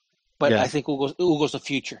 But I think Hugo's the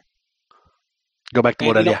future. Go back to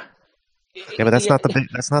Morelia. Yeah, but that's not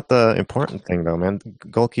the important thing though, man.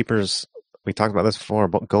 Goalkeepers, we talked about this before.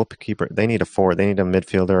 But goalkeeper, they need a forward, they need a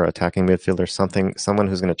midfielder, attacking midfielder, someone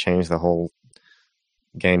who's going to change the whole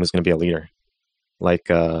game, who's going to be a leader. Like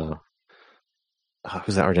who's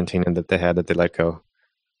that Argentinian that they had that they let go?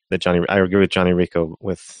 I agree with Johnny Rico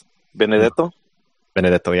with Benedetto.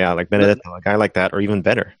 Yeah, like Benedetto, a guy like that, or even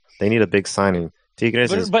better. They need a big signing.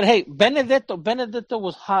 But hey, Benedetto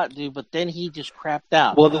was hot, dude. But then he just crapped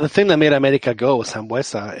out. Well, the thing that made America go was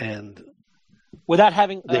Sambuesa, and without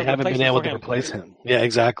having they haven't been able to replace him. Yeah,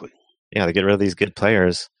 exactly. Yeah, they get rid of these good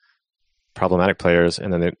players, problematic players,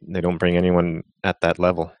 and then they don't bring anyone at that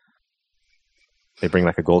level. They bring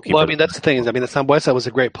like a goalkeeper. Well, I mean, that's the thing. The Sambuesa was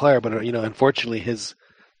a great player, but unfortunately, his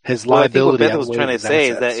liability. I think what Beto was trying to say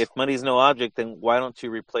is that if money's no object, then why don't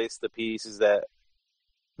you replace the pieces that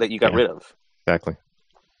you got rid of? Exactly.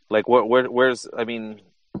 Like where's I mean,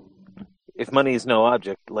 if money is no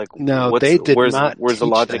object, like no, they did not. Where's the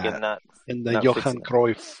logic in not in the Johan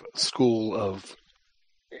Cruyff school of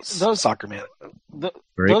soccer management?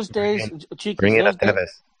 Those days, bring it up, Tevez.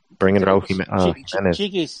 bring in Raúl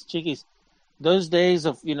Jiménez. Chiquis, those days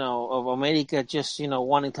of of America just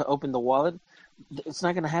wanting to open the wallet, it's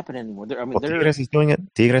not going to happen anymore. Tigres is doing it.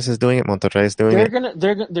 Tigres is doing it. Monterrey is doing it.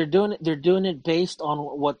 They're doing it based on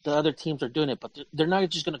what the other teams are doing it, but they're not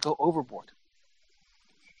just going to go overboard.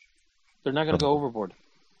 They're not going to go overboard,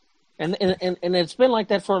 and it's been like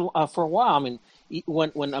that for a while. I mean,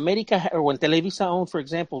 when America or when Televisa owned, for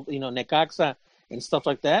example, Necaxa and stuff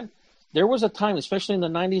like that, there was a time, especially in the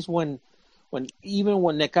 '90s, when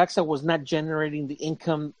Necaxa was not generating the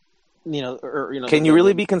income, Can you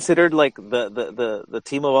really be considered like the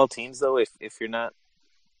team of all teams though? If you're not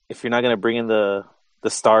going to bring in the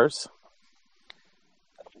stars.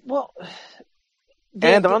 Well,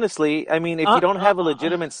 honestly, I mean, if you don't have a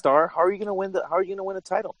legitimate star, how are you going to win the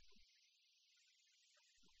title?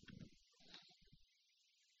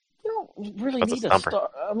 You don't really need a star.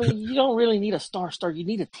 I mean, you don't really need a star. You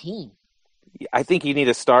need a team. I think you need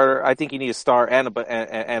a starter. I think you need a star and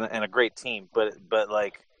a great team. But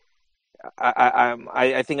like,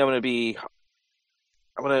 I think I'm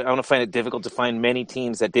gonna find it difficult to find many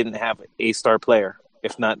teams that didn't have a star player,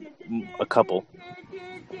 if not a couple.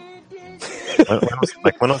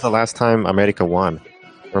 When was the last time America won?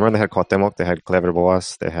 Remember they had Cuauhtemoc, they had Clever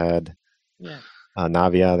Boas, they had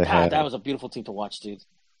Navia. That was a beautiful team to watch, dude.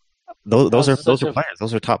 Those are players.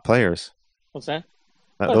 Those are top players. What's that?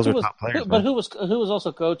 Those are top players. But who was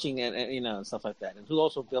also coaching and stuff like that, and who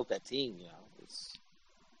also built that team?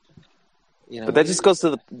 But that just goes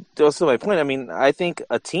to my point. I mean, I think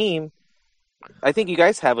you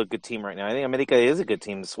guys have a good team right now. I think America is a good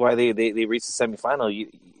team. That's why they reached the semifinal.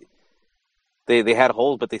 They had a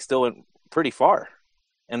hold, but they still went pretty far,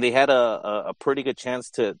 and they had a pretty good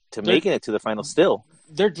chance to making it to the final still.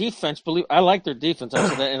 Their defense, I like their defense,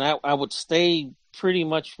 and I would stay pretty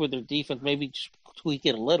much with their defense, maybe just tweak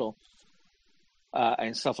it a little,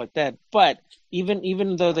 and stuff like that. But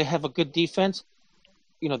even though they have a good defense,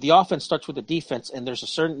 the offense starts with the defense, and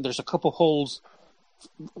there's a couple holes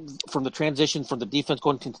from the transition from the defense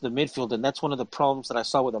going into the midfield, and that's one of the problems that I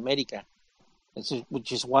saw with America,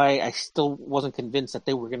 which is why I still wasn't convinced that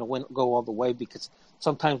they were going to go all the way, because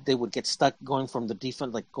sometimes they would get stuck going from the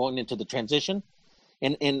defense, like going into the transition,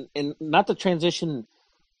 and not the transition,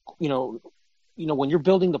 when you're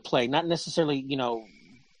building the play, not necessarily,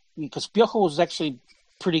 because Piojo was actually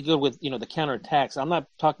pretty good with, the counterattacks. I'm not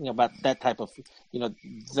talking about that type of,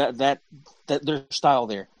 that their style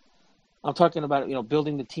there. I'm talking about,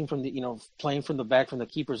 building the team from the, playing from the back, from the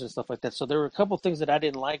keepers and stuff like that. So there were a couple of things that I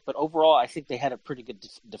didn't like, but overall, I think they had a pretty good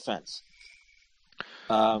defense.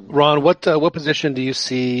 Ron, what position do you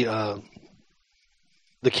see the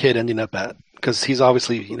kid ending up at? Because he's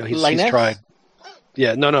obviously, he's tried.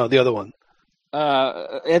 Yeah, no, the other one.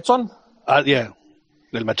 Edson? Yeah,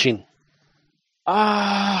 El Machín.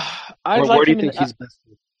 Where do you think he's best?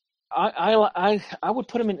 I would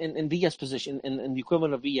put him in Villa's position, in the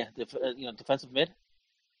equivalent of Villa, defensive mid,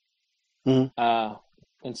 and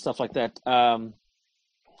stuff like that.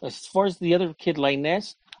 As far as the other kid,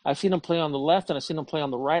 Lainez, I've seen him play on the left and I've seen him play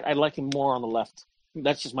on the right. I like him more on the left.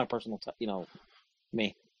 That's just my personal,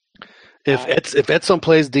 me. If Edson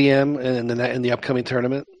plays DM in the upcoming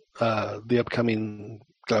tournament, the upcoming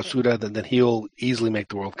Clausura, then he'll easily make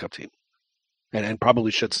the World Cup team, and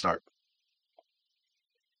probably should start.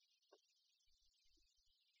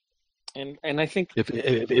 And I think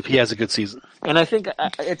if he has a good season, and I think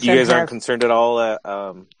you guys aren't concerned at all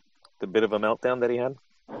the bit of a meltdown that he had.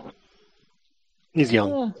 He's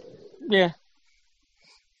young. Yeah,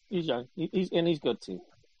 he's young. He's good too.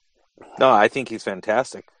 No, I think he's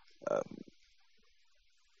fantastic.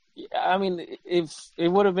 I mean, if it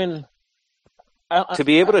would have been to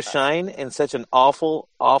be able to shine in such an awful,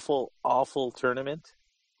 awful, awful tournament,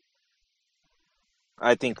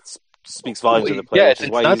 I think speaks volumes of the player. Yeah, it's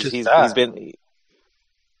not just that. He's been.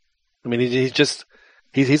 I mean, he's just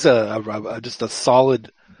a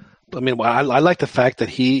solid. I mean, I like the fact that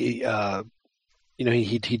he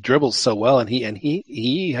he dribbles so well, and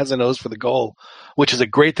he has a nose for the goal, which is a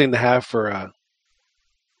great thing to have for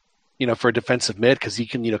for a defensive mid, because he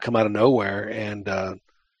can come out of nowhere, and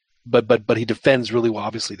but he defends really well.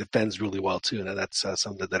 Obviously, defends really well too, and that's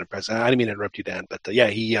something that impresses. I didn't mean to interrupt you, Dan, but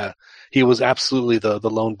he was absolutely the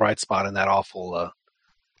lone bright spot in that awful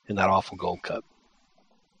Gold Cup.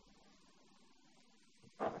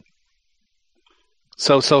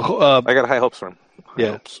 So I got high hopes for him.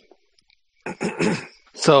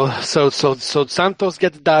 So Santos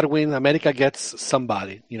gets Darwin, America gets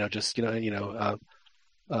somebody.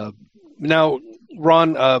 Now,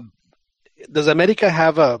 Ron, does America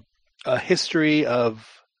have a history of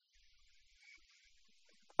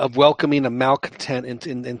welcoming a malcontent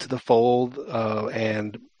into the fold,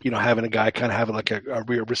 and having a guy kind of having like a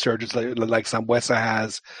real resurgence like Sambuesa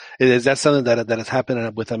has. Is that something that has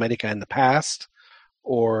happened with America in the past,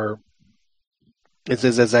 or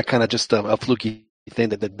is that kind of just a fluky thing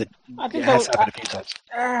that I think has that happened a few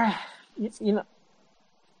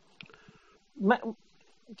times?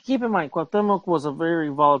 keep in mind, Cuauhtemoc was a very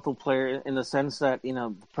volatile player in the sense that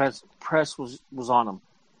the press was on him.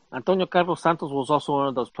 Antonio Carlos Santos was also one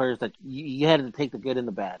of those players that you had to take the good and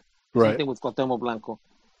the bad. Right. Same thing with Cuauhtemoc Blanco.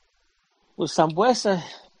 With Sambuesa,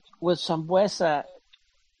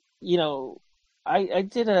 I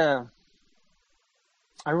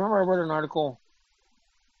remember I wrote an article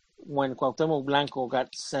when Cuauhtemoc Blanco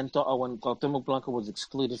got sent, or when Cuauhtemoc Blanco was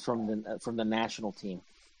excluded from the national team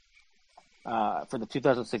for the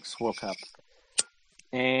 2006 World Cup.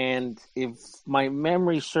 And if my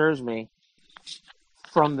memory serves me,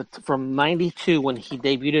 from 92 when he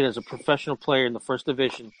debuted as a professional player in the first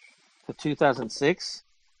division to 2006,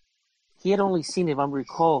 he had only seen, if I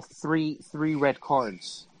recall, three red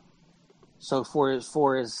cards. So for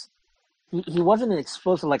his he wasn't an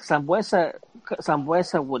explosive like Sambuesa.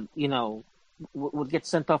 Sambuesa would get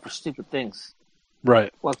sent off for stupid things.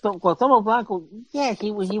 Right. Cuauhtemoc Blanco, yeah,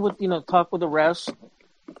 he would talk with the refs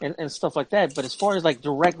and stuff like that. But as far as like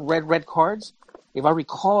direct red cards, if I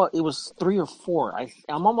recall, it was 3 or 4.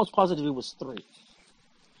 I'm almost positive it was 3.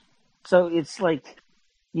 So it's like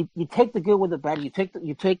you take the good with the bad. You take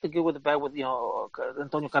the good with the bad with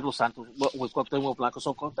Antonio Carlos Santos with Cuauhtemoc Blanco.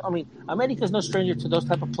 So I mean, America is no stranger to those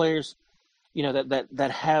type of players,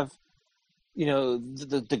 that have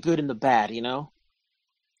the good and the bad.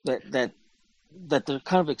 That they're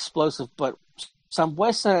kind of explosive. But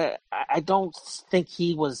Sambuesa, I don't think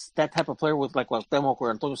he was that type of player with like Cuauhtemoc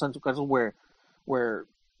or Antonio Santos where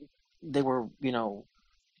they were,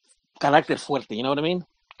 carácter fuerte, you know what I mean?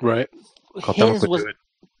 Right. Cuauhtemoc would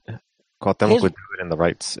do it in the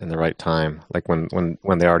right time, like when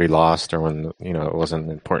they already lost, or when it wasn't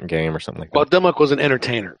an important game or something like that. Cuauhtemoc was an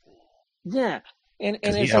entertainer. Yeah, and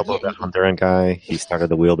he elbowed that Honduran guy. He started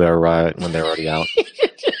the wheelbarrow riot when they were already out.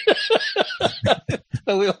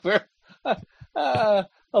 The wheelbarrow. I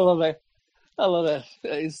love that.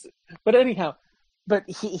 But anyhow,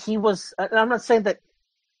 he was. I'm not saying that.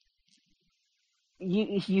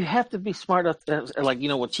 You have to be smart enough, like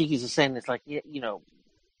what Cheeky's is saying. It's like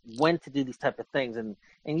when to do these type of things, and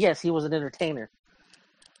yes, he was an entertainer.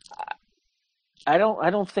 I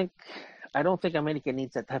don't think America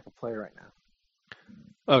needs that type of player right now.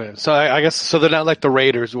 Okay, so I guess they're not like the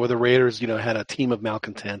Raiders, where the Raiders had a team of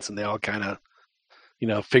malcontents and they all kind of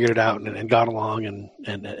figured it out and got along and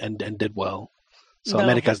did well. So No.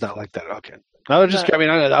 America's not like that. Okay, I was just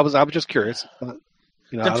I was just curious.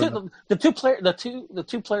 The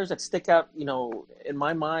two players that stick out, in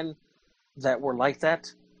my mind, that were like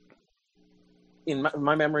that, in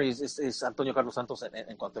my memory, is Antonio Carlos Santos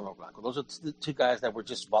and Cuauhtemoc Blanco. Those are the two guys that were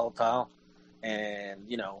just volatile, and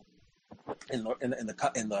in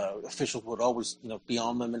the officials would always be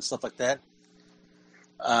on them and stuff like that.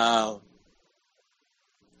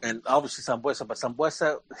 And obviously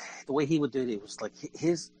Sambuesa, the way he would do it was like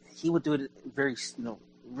he would do it very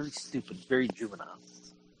really stupid, very juvenile.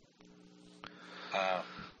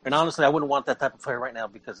 And honestly, I wouldn't want that type of player right now,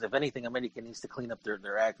 because if anything, America needs to clean up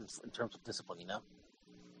their act in terms of discipline.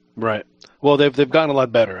 Right. Well, they've gotten a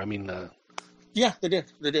lot better. I mean, yeah, they did.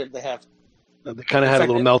 They have. They kind of had a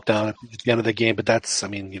little meltdown at the end of the game, but that's,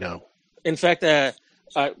 In fact,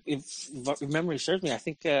 if memory serves me, I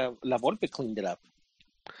think La Volpe cleaned it up.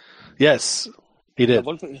 Yes, he did.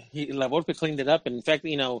 La Volpe cleaned it up, and in fact,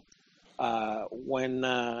 when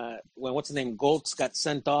what's his name, Goltz got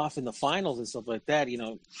sent off in the finals and stuff like that,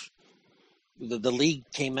 the league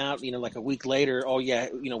came out, like a week later. Oh yeah,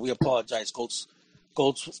 we apologize. Goltz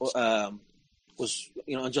was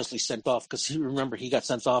unjustly sent off, because he got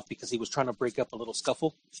sent off because he was trying to break up a little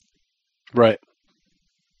scuffle. Right.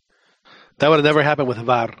 That would have never happened with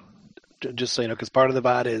VAR. Just so you know, because part of the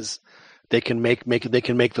VAR is they can make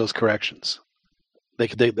those corrections.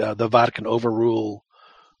 The VAR can overrule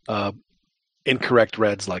incorrect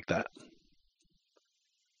reds like that.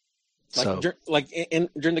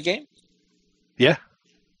 During the game? Yeah.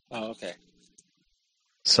 Oh, okay.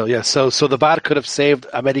 So yeah, so the VAR could have saved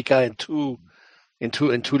America in two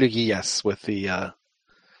liguillas with the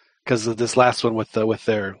because of this last one with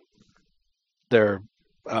their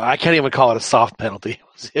I can't even call it a soft penalty.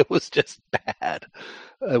 It was just bad.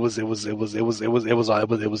 It was just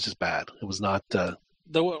bad. It was not. The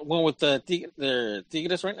one with the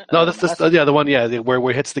Tigres right now? No, the one,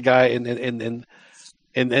 where it hits the guy and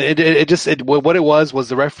what it was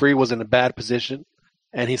the referee was in a bad position,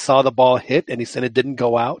 and he saw the ball hit, and he said it didn't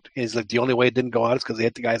go out. And he's like, the only way it didn't go out is because he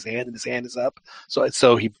hit the guy's hand, and his hand is up.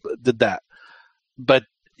 So he did that. But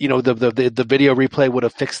the video replay would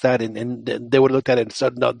have fixed that, and they would have looked at it and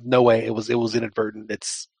said, no way, it was inadvertent.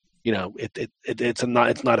 It's it's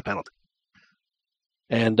not a penalty.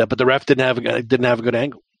 And but the ref didn't have a good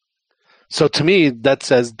angle. So to me, that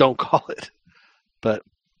says don't call it. But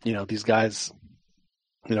these guys,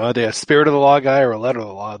 are they a spirit of the law guy or a letter of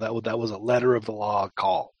the law? That was a letter of the law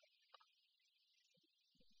call,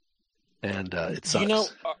 and it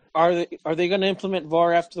sucks. Are they going to implement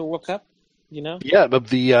VAR after the World Cup? Yeah,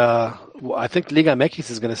 but I think Liga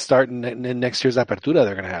MX is going to start in next year's Apertura.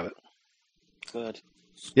 They're going to have it. Good.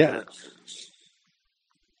 Yeah.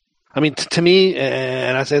 I mean, to me,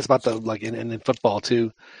 and I say this about in football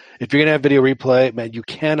too, if you're going to have video replay, man, you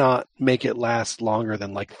cannot make it last longer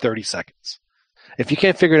than 30 seconds. If you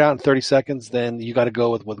can't figure it out in 30 seconds, then you got to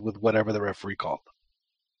go with whatever the referee called.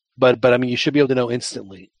 But I mean, you should be able to know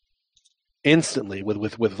instantly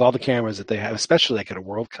with all the cameras that they have, especially at a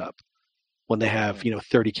World Cup when they have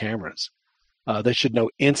 30 cameras. They should know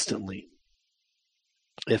instantly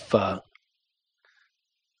if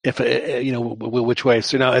which way.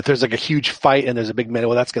 So now if there's a huge fight and there's a big man,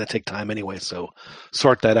 well, that's going to take time anyway. So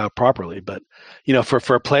sort that out properly. But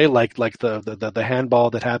for a play like the handball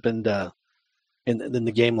that happened in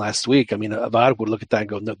the game last week, I mean, Avad would look at that and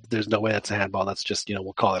go, no, there's no way that's a handball. That's just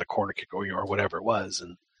we'll call it a corner kick or whatever it was,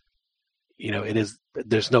 and it is.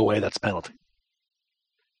 There's no way that's a penalty.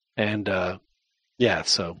 And yeah,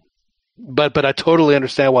 so. But I totally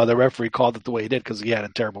understand why the referee called it the way he did, because he had a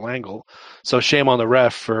terrible angle. So shame on the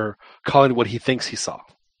ref for calling what he thinks he saw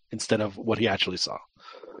instead of what he actually saw.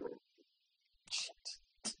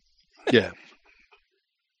 Yeah.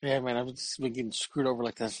 Yeah, man, I've just been getting screwed over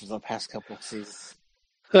like this for the past couple of seasons.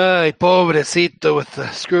 Ay, pobrecito with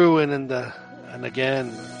the screwing and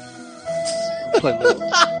again. Play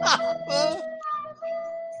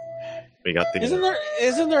We got the.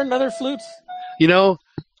 Isn't there another flute?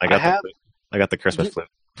 I got the Christmas flute.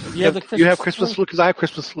 You have Christmas flute? Because I have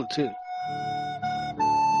Christmas flute too.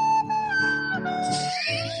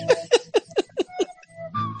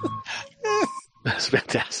 That's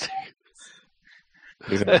fantastic.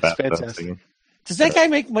 That's fantastic. Does that guy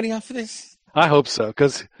make money off of this? I hope so,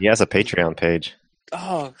 because he has a Patreon page.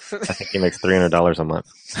 Oh, I think he makes $300 a month.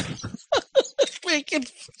 Making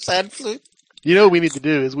sad flute. What we need to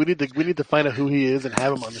do is we need to find out who he is and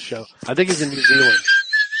have him on the show. I think he's in New Zealand.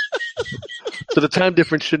 So the time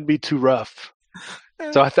difference shouldn't be too rough.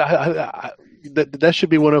 So that should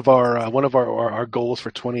be one of our goals for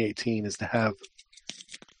 2018 is to have.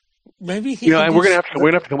 Maybe he. And we're gonna have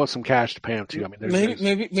to come up with some cash to pay him too. I mean,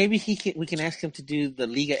 maybe we can ask him to do the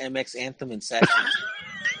Liga MX anthem in Saxon.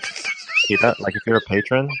 See that? Like if you're a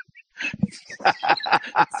patron.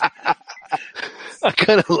 I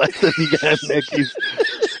kind of like the Liga MX.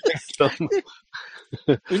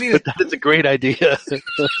 But that is a great idea.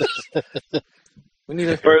 We need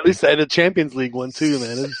or at least I had a Champions League one too,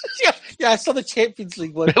 man. Yeah, I saw the Champions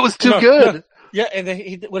League one. It was too good. No. Yeah,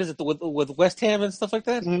 and what is it with West Ham and stuff like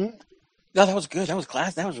that? Mm-hmm. No, that was good. That was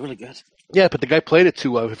class. That was really good. Yeah, but the guy played it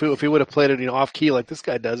too well. If he would have played it, off key like this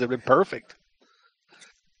guy does, it'd been perfect.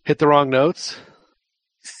 Hit the wrong notes.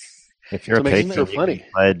 If you're a patron,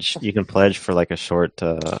 you can pledge for a short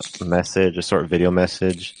message, a short video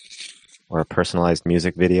message, or a personalized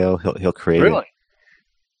music video. He'll create really.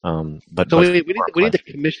 It. But so we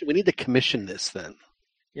need to commission this then.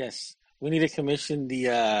 Yes, we need to commission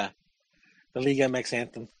the Liga MX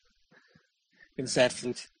anthem in sad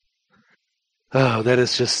flute. Oh, that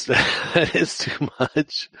is too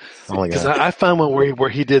much. Oh my Because god! I found one where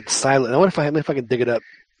he did silent. I wonder if I can dig it up.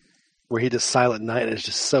 Where he did Silent Night, and it's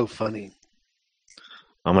just so funny.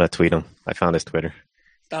 I'm gonna tweet him. I found his Twitter.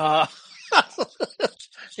 Yeah,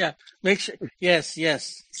 make sure. Yes.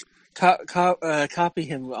 Copy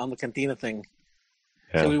him on the Cantina thing.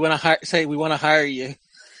 Yeah. So we want to hire you.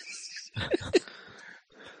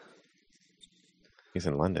 He's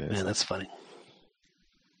in London. Man, that's funny.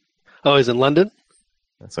 Oh, he's in London?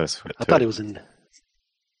 That's what I thought he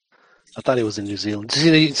was in New Zealand.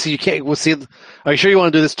 So you can't. Well, see, are you sure you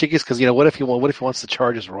want to do this, Chiquis? Because what if he wants to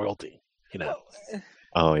charge us royalty?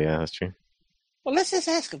 Oh yeah, that's true. Well, let's just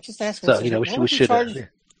ask him. Just ask him. So we should.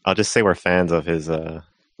 I'll just say we're fans of his.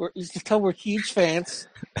 Just tell we're huge fans,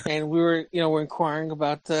 and we're inquiring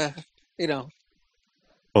about Well,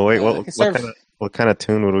 wait, what kind of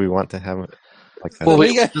tune would we want to have? Like that? Well, the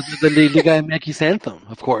Liga MX anthem,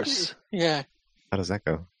 of course. Yeah. How does that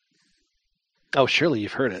go? Oh, surely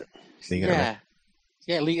you've heard it. Yeah,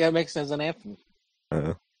 Liga MX as an anthem.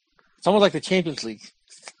 Uh-huh. It's almost like the Champions League.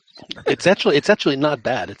 It's actually not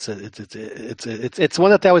bad. It's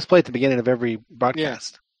one that they always play at the beginning of every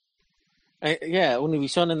broadcast.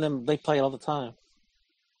 Univision and them, they play it all the time.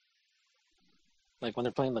 Like when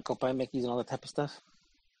they're playing the COPA-MX and all that type of stuff.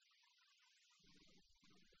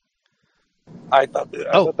 I thought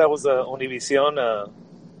that was a Univision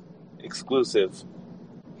exclusive.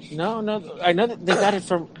 No, I know that they got it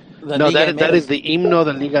from the No, Liga that MX. is the himno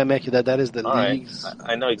de Liga MX. That is the All right. league's.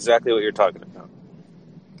 I know exactly what you're talking about.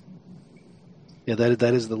 Yeah,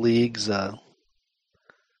 that is the league's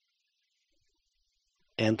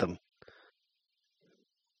anthem.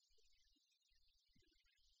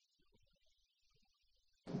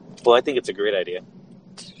 Well, I think it's a great idea.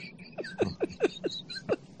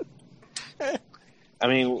 I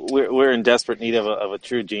mean, we're in desperate need of a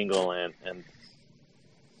true jingle, and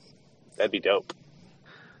that'd be dope.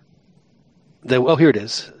 Well, here it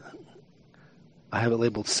is. I have it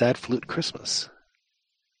labeled "Sad Flute Christmas."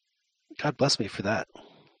 God bless me for that.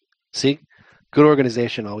 See, good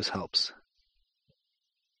organization always helps.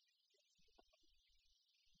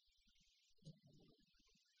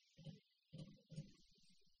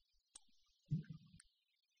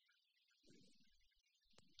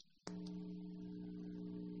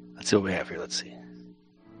 Let's see what we have here. Let's see.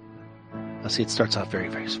 It starts off very,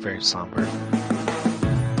 very, very somber.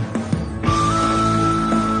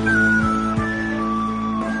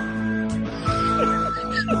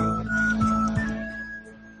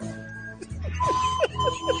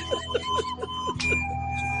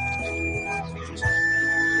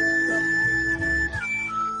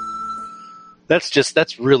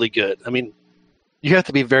 That's really good. I mean, you have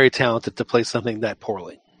to be very talented to play something that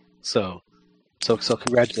poorly. So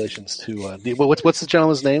congratulations to what's the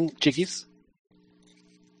gentleman's name? Chickies?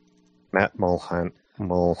 Matt Mulholland.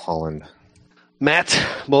 Matt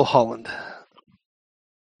Mulholland.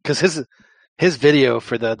 Because his video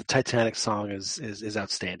for the Titanic song is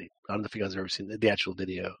outstanding. I don't know if you guys have ever seen the actual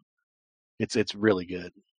video. It's really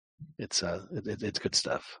good. It's good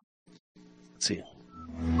stuff. Let's see.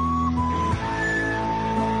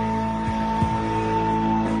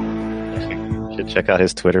 You should check out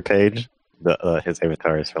his Twitter page. His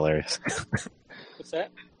avatar is hilarious. What's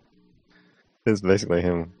that? It's basically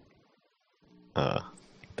him.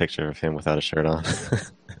 Picture of him without a shirt on.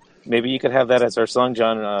 Maybe you could have that as our song,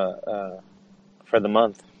 John, for the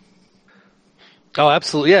month. Oh,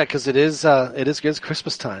 absolutely, yeah, because it's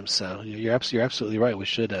Christmas time, so you're absolutely right. We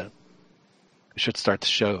should start the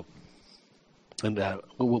show, and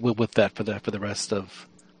with that for the rest of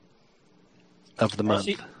the month.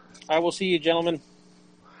 I will see you, gentlemen.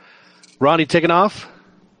 Ron, you taking off?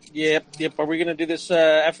 Yep. Are we going to do this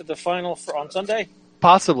after the final on Sunday?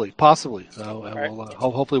 Possibly.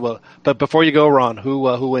 Hopefully we'll. But before you go, Ron, who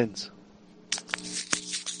wins?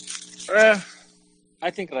 I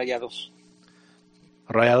think Rayados.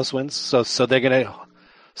 Rayados wins. So they're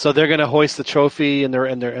gonna hoist the trophy in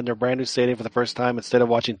their brand new stadium for the first time instead of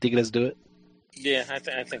watching Tigres do it. Yeah, I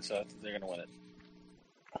think so. I think they're gonna win it.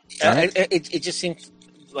 Right. It just seems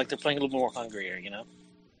like they're playing a little more hungrier, you know.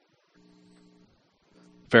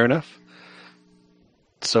 Fair enough.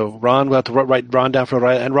 So Ron, we'll have to write Ron down for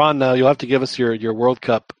right. And Ron, you'll have to give us your World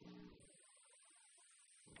Cup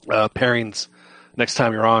pairings next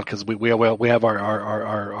time you're on, because we have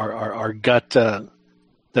our gut that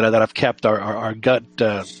I've kept our gut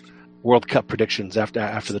World Cup predictions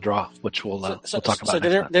after the draw, which we'll talk about. So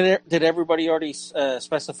did everybody already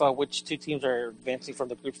specify which two teams are advancing from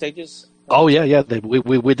the group stages? Oh yeah.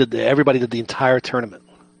 We did. Everybody did the entire tournament.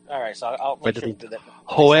 All right, so I'll make sure to do that.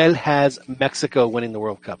 Joel has Mexico winning the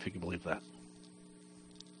World Cup. If you can believe that.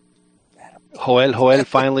 Joel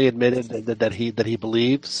finally admitted that he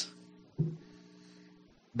believes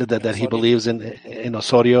that he believes in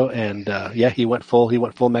Osorio, and he went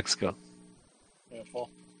full Mexico. Yeah, full.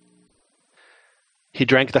 He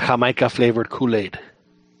drank the Jamaica flavored Kool-Aid.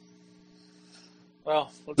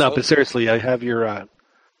 Well, but seriously, I have your.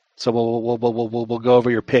 So we'll go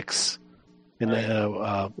over your picks on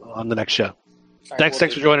the next show. Right,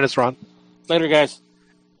 thanks for joining us, Ron. Later, guys.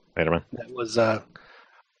 Later, man. That was.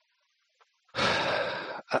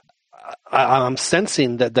 I'm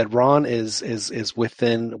sensing that Ron is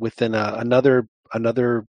within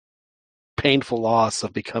another painful loss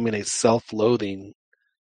of becoming a self-loathing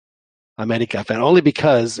America fan, only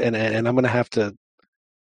because and I'm going to have to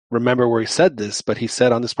remember where he said this, but he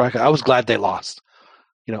said on this podcast, I was glad they lost.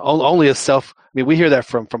 You know, only a self. I mean, we hear that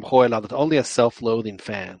from Joel. That only a self-loathing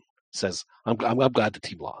fan says, "I'm glad the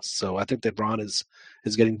team lost." So I think that Ron is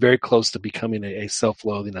getting very close to becoming a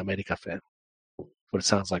self-loathing America fan. What it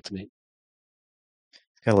sounds like to me.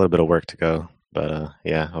 Got a little bit of work to go, but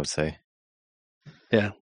yeah, I would say.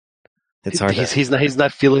 Yeah. It's hard. He's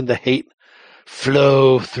not feeling the hate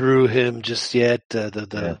flow through him just yet.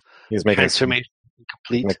 The He's making transformation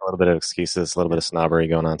complete. make a little bit of excuses, a little bit of snobbery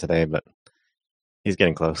going on today, but he's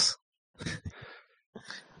getting close.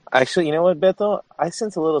 Actually, you know what, Beto? I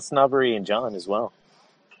sense a little snobbery in John as well.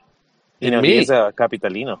 In He me, is a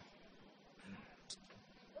capitalino.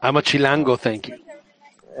 I'm a chilango. Thank you.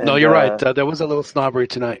 And, No, you're right. There was a little snobbery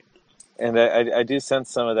tonight. And I do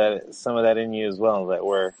sense some of that in you as well. That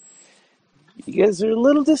where you guys are a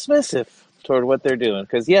little dismissive toward what they're doing.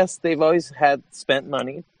 Because yes, they've always had spent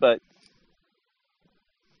money, but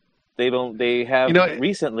they have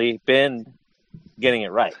recently been getting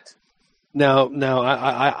it right. Now,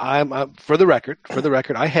 I'm for the record,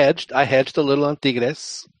 I hedged a little on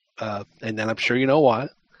Tigres, and then I'm sure you know why. I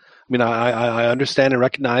mean, I understand and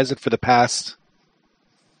recognize that for the past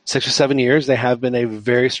 6 or 7 years, they have been a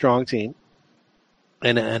very strong team,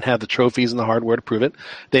 and have the trophies and the hardware to prove it.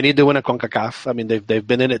 They need to win a CONCACAF. I mean, they've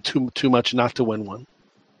been in it too much not to win one.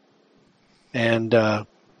 And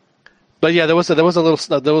but yeah, there was a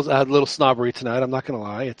little snobbery tonight. I'm not going to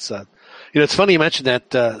lie. It's it's funny you mentioned that,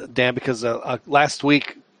 Dan, because last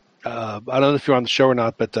week, I don't know if you're on the show or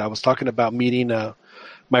not, but I was talking about meeting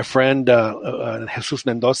my friend Jesus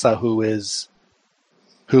Mendoza, who is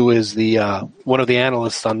the one of the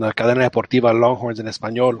analysts on the Cadena Deportiva Longhorns in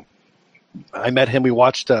Español. I met him. We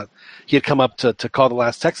watched. He had come up to call the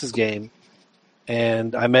last Texas game,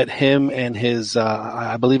 and I met him and his.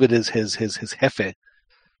 I believe it is his jefe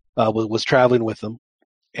was traveling with him,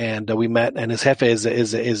 and we met. And his jefe is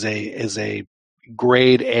a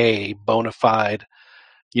grade A bona fide,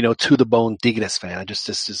 to the bone Tigres fan. I just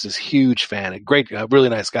this huge fan. A great, really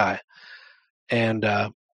nice guy, and.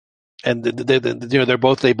 They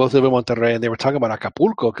both live in Monterrey, and they were talking about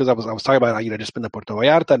Acapulco because I was talking about just been to Puerto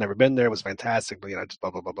Vallarta, never been there, it was fantastic, but just blah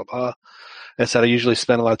blah blah blah blah. I said I usually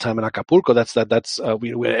spend a lot of time in Acapulco. That's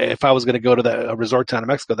if I was going to go to a resort town in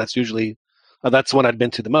Mexico, that's usually that's the one I'd been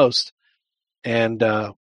to the most. And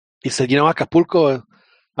he said, Acapulco,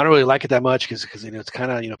 I don't really like it that much because it's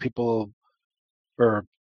kind of people are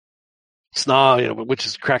snob, which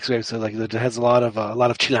is cracks me. So like it has a lot of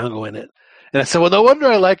chilango in it. And I said, well, no wonder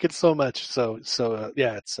I like it so much. So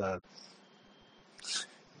yeah, it's. I've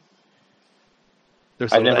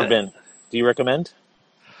never been. Do you recommend?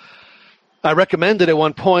 I recommended at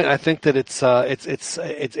one point. I think that it's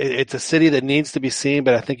a city that needs to be seen,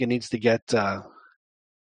 but I think it needs to get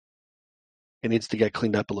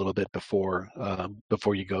cleaned up a little bit before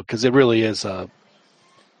you go, because it really is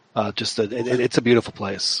it's a beautiful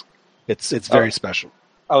place. It's very special.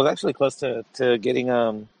 I was actually close to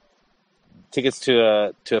getting tickets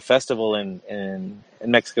to a festival in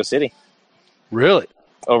Mexico City. Really?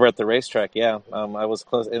 Over at the racetrack, yeah. I was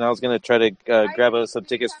close, and I was going to try to grab some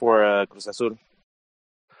tickets for Cruz Azul.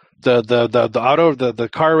 The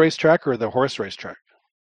car racetrack or the horse racetrack?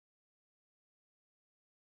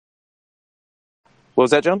 What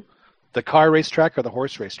was that, John? The car racetrack or the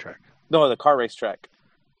horse racetrack? No, the car racetrack.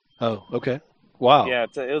 Oh, okay. Wow. Yeah,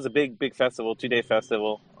 it was a big festival, 2-day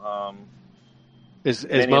festival. Is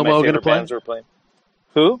Momo going to play? Bands were playing.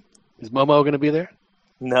 Who? Is Momo going to be there?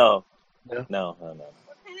 No. No. What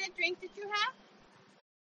kind of drink did you have?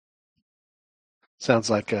 Sounds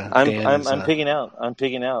like I'm pigging out. I'm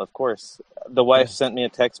pigging out, of course. The wife sent me a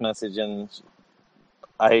text message, and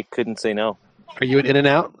I couldn't say no. Are you at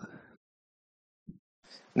In-N-Out?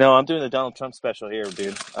 No, I'm doing the Donald Trump special here,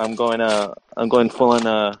 dude. I'm going full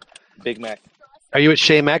on Big Mac. Are you at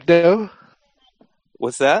Chez McDo?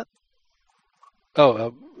 What's that?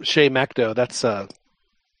 Oh, Chez McDo. That's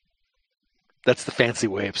the fancy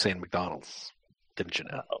way of saying McDonald's. Didn't you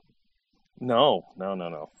know?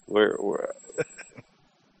 No. We're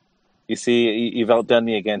You see, you've outdone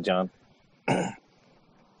me again, John. No,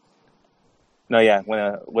 yeah,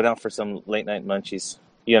 went out for some late night munchies.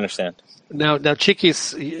 You understand? Now,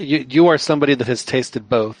 Chiquis, you are somebody that has tasted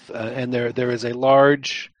both, and there is a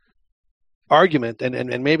large argument,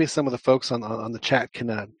 and maybe some of the folks on the chat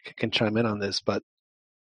can chime in on this, but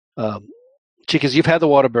Chiquis, you've had the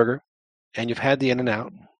Whataburger, and you've had the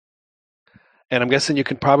In-N-Out, and I'm guessing you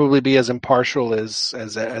can probably be as impartial as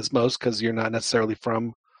most, because you're not necessarily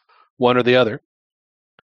from one or the other.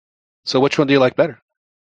 So, which one do you like better?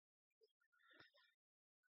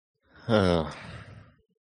 I'm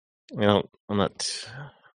not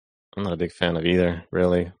a big fan of either,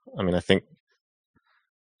 really. I mean, I think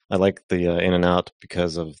I like the In-N-Out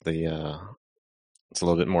because of it's a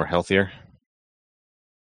little bit more healthier,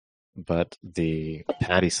 but the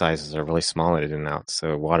patty sizes are really small at In-N-Out,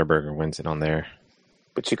 so Whataburger wins it on there.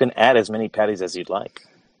 But you can add as many patties as you'd like.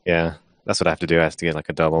 Yeah, that's what I have to do. I have to get like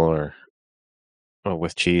a double or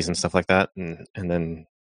with cheese and stuff like that, and then.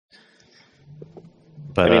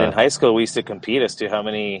 But I mean, in high school, we used to compete as to how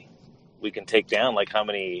many we can take down. Like how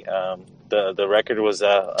many. The record was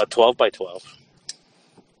a 12 by 12.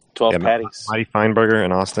 12 patties. Mighty Fine Burger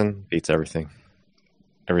in Austin beats everything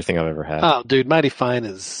I've ever had. Oh, dude, Mighty Fine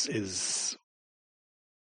is.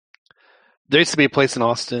 There used to be a place in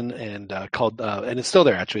Austin and called, and it's still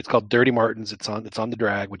there actually. It's called Dirty Martin's. It's on the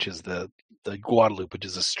Drag, which is the Guadalupe, which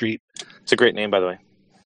is a street. It's a great name, by the way.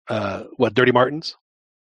 What, Dirty Martin's?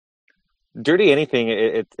 Dirty anything,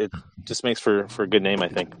 it just makes for a good name, I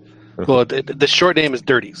think. Well, the short name is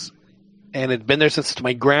Dirties, and it'd been there since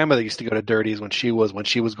my grandmother used to go to Dirties when she was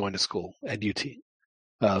going to school at UT.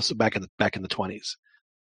 So back in the 20s.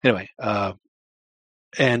 Anyway,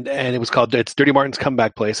 and it was called, it's Dirty Martin's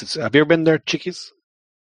Comeback Place. Have you ever been there, Chickies?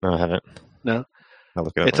 No, I haven't. No. I'll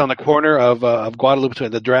look it up. It's on the corner of Guadalupe.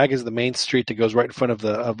 The Drag is the main street that goes right in front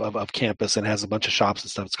of campus and has a bunch of shops and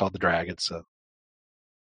stuff. It's called the Drag. It's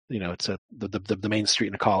the main street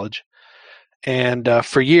in a college, and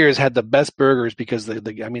for years had the best burgers because the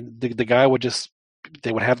guy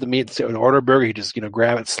they would have the meat and order a burger. He just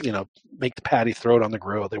grab it, make the patty, throw it on the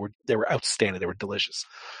grill. They were outstanding. They were delicious.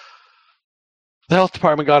 The health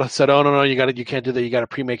department said, "Oh no, you can't do that. You got to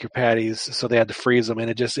pre-make your patties." So they had to freeze them,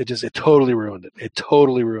 and it totally ruined it. It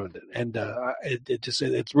totally ruined it, and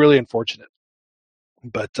it's really unfortunate.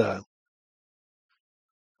 But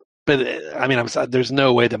I mean, there's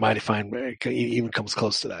no way that Mighty Fine even comes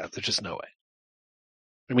close to that. There's just no way.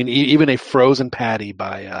 I mean, even a frozen patty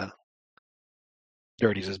by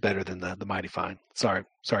Dirties is better than the Mighty Fine. Sorry,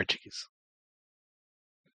 Chickies.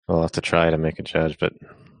 Well, I'll have to try to make a judge, but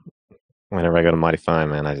whenever I go to Mighty Fine,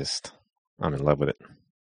 man, I'm in love with it.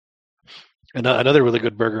 Another really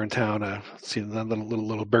good burger in town. See, the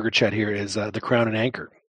little burger chat here is the Crown and Anchor,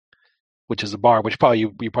 which is a bar, which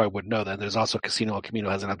you probably wouldn't know that. There's also Casino El Camino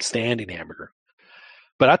has an outstanding hamburger.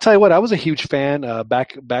 But I'll tell you what, I was a huge fan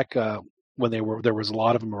back when there was a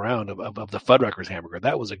lot of them around of the Fuddruckers hamburger.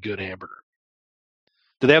 That was a good hamburger.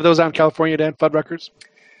 Do they have those out in California, Dan? Fuddruckers?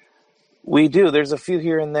 We do. There's a few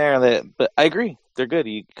here and there but I agree. They're good.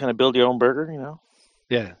 You kind of build your own burger,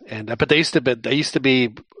 Yeah, and but they used to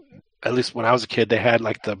be, at least when I was a kid, they had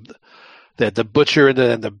like the butcher and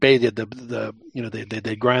the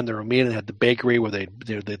they grind their own meat, and had the bakery where they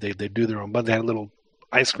do their own buns. They had a little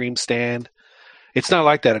ice cream stand. It's not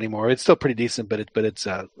like that anymore. It's still pretty decent, but it's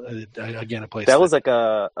again a place that was like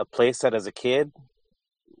a place that as a kid,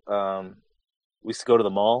 we used to go to the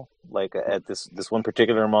mall, like at this one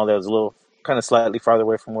particular mall that was a little kind of slightly farther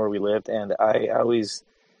away from where we lived, and I always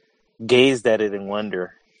gazed at it in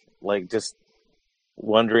wonder, like just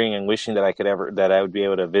wondering and wishing that I would be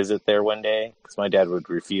able to visit there one day, because my dad would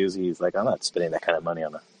refuse. He's like, I'm not spending that kind of money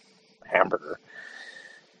on a hamburger.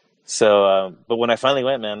 So, but when I finally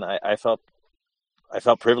went, man, I felt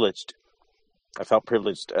privileged. I felt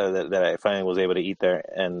privileged that I finally was able to eat there,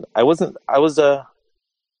 and I was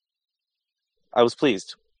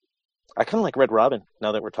pleased. I kind of like Red Robin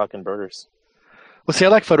now that we're talking burgers. Well, see, I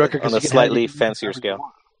like Fuddrucker on a slightly fancier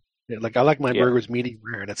scale. Yeah, like I like my burgers medium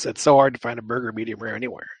rare, and it's so hard to find a burger medium rare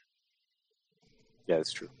anywhere. Yeah,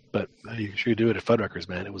 that's true. But you sure do it at Fuddruckers,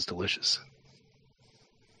 man. It was delicious.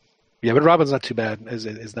 Yeah, but Robin's not too bad.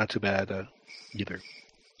 Is not too bad either.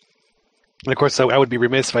 And of course, I would be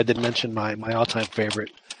remiss if I didn't mention my all-time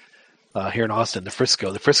favorite here in Austin, the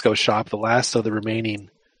Frisco shop, the last of the remaining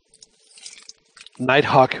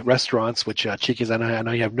Nighthawk restaurants. Which Cheekies, I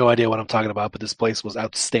know you have no idea what I'm talking about, but this place was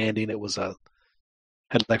outstanding. It was had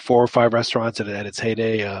like 4 or 5 restaurants at its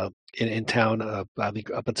heyday in town. I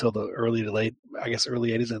think up until the early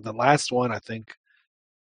 80s, and the last one I think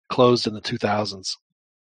closed in the 2000s.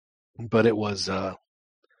 But it was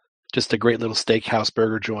just a great little steakhouse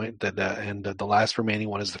burger joint. And the last remaining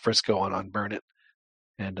one is the Frisco on Burnett,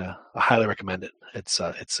 and I highly recommend it. It's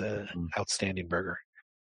an outstanding burger.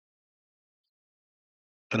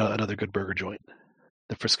 Another good burger joint,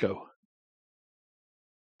 the Frisco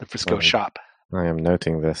shop. I am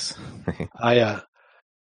noting this. I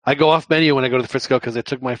go off menu when I go to the Frisco because they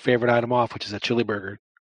took my favorite item off, which is a chili burger.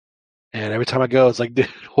 And every time I go, it's like, dude,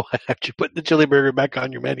 why have you put the chili burger back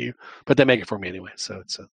on your menu? But they make it for me anyway. So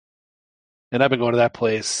it's and I've been going to that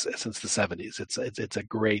place since the 70s. It's a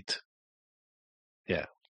great, yeah,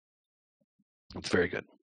 it's very good.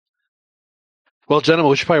 Well, gentlemen,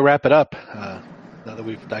 we should probably wrap it up now that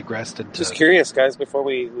we've digressed. Just curious, guys, before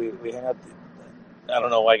we hang up. I don't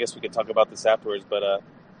know. I guess we could talk about this afterwards. But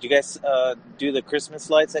do you guys do the Christmas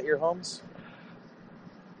lights at your homes?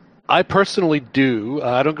 I personally do.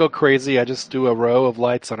 I don't go crazy. I just do a row of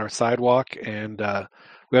lights on our sidewalk, and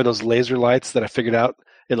We have those laser lights that I figured out.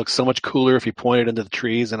 It looks so much cooler if you point it into the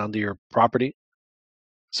trees and onto your property.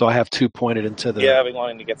 So I have 2 pointed into the. Yeah, I've been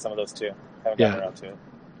wanting to get some of those too. Haven't gotten around to it.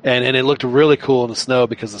 And it looked really cool in the snow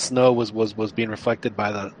because the snow was being reflected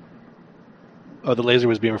by the. Oh, the laser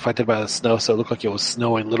was being reflected by the snow, so it looked like it was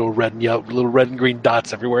snowing. Little red and green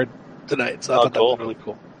dots everywhere tonight. So I thought that was really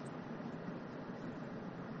cool.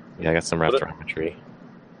 Yeah, I got some wrapped around the tree.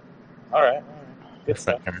 All right. Good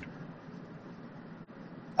stuff.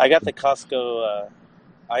 I got the Costco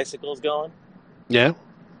icicles going. Yeah.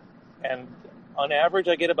 And on average,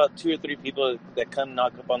 I get about 2 or 3 people that come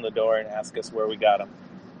knock up on the door and ask us where we got them.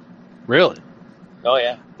 Really? Oh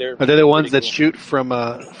yeah, Are they the ones that shoot from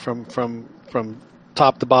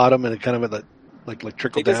top to bottom and it kind of like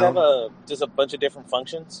trickle down? They just have just a bunch of different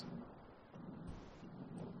functions.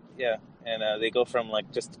 Yeah, and they go from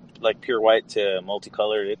just pure white to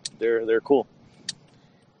multicolored. They're cool.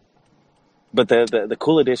 But the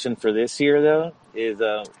cool addition for this year though is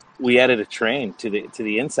we added a train to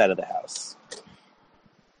the inside of the house.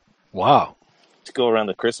 Wow! To go around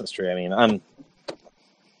the Christmas tree. I mean, I'm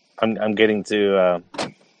getting to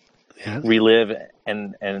relive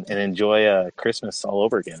and enjoy Christmas all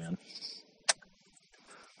over again, man.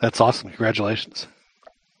 That's awesome! Congratulations.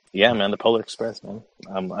 Yeah, man, the Polar Express, man.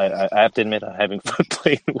 I have to admit, I'm having fun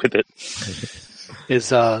playing with it.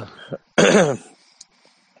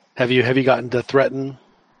 Have you gotten to threaten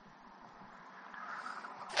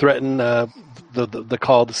the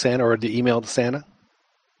call to Santa or the email to Santa?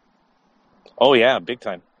 Oh yeah, big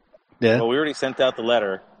time. Yeah. Well, we already sent out the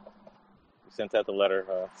letter.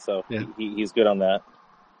 So he's good on that.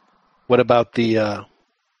 What about the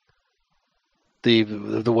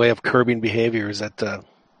way of curbing behavior? Is that?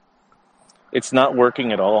 It's not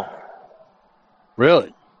working at all.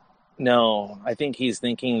 Really? No, I think he's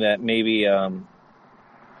thinking that maybe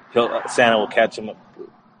Santa will catch him,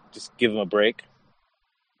 just give him a break,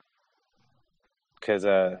 because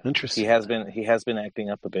he has been acting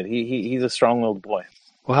up a bit. He's a strong-willed boy.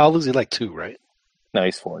 Well, how old is he? Like 2, right? No,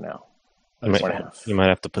 he's 4 now. You might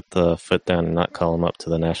have to put the foot down and not call him up to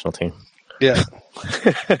the national team. Yeah.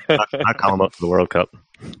 not call him up to the World Cup.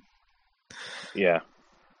 Yeah.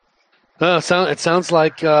 It sounds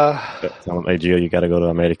like. Tell him, hey, Gio, you got to go to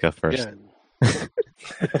America first.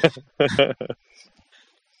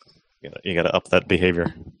 Yeah. You got to up that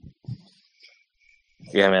behavior.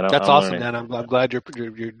 Yeah, man. That's awesome, man. I'm glad you're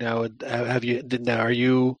now.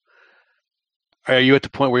 Are you at the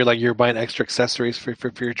point where you're buying extra accessories for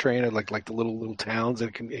your train, or like the little towns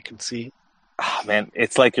that it can see? Oh, man,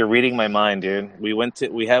 it's like you're reading my mind, dude.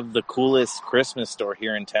 We have the coolest Christmas store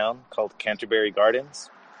here in town called Canterbury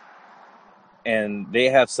Gardens. And they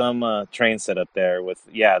have some train set up there with,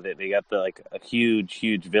 they got a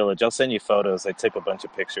huge village. I'll send you photos. I took a bunch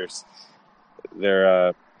of pictures.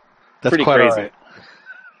 They're That's pretty quite crazy.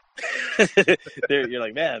 All right. You're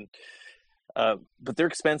like, man, but they're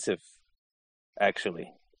expensive. Actually,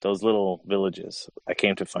 those little villages, I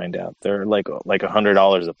came to find out, they're like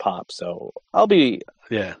 $100 a pop. So I'll be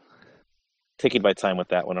taking my time with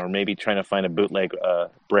that one, or maybe trying to find a bootleg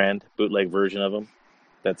version of them.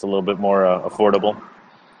 That's a little bit more affordable,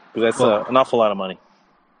 because that's an awful lot of money.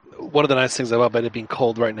 One of the nice things about it being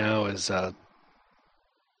cold right now is, at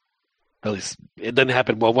least it doesn't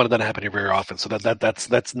happen. Well, one doesn't happen here very often. So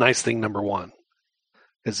that's nice thing number one,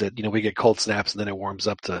 is that we get cold snaps and then it warms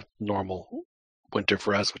up to normal winter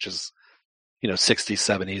for us, which is 60s,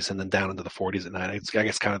 70s, and then down into the 40s at night. I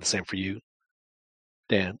guess kind of the same for you,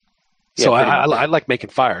 Dan. Yeah, so I like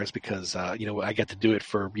making fires because I get to do it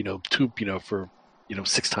for for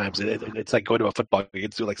 6 times. It's like going to a football game.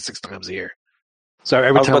 It's do like 6 times a year. So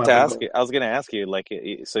every time I was going to ask you,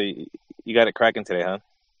 so you got it cracking today, huh?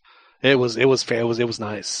 It was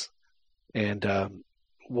nice, and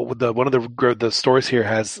one of the stores here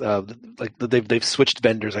has they've switched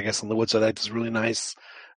vendors, I guess, on the wood, so that's really nice,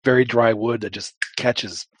 very dry wood that just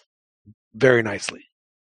catches very nicely.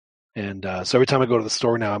 And so every time I go to the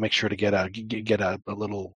store now, I make sure to get a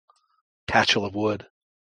little patchel of wood.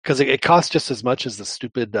 Because it costs just as much as the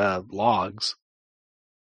stupid logs,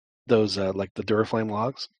 those like the Duraflame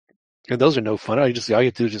logs, and those are no fun. All you have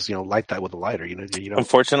to do is just light that with a lighter.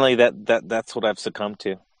 Unfortunately, that's what I've succumbed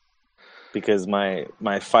to, because my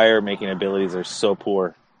fire making abilities are so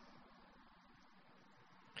poor.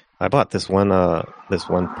 I bought this one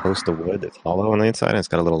post of wood that's hollow on the inside, and it's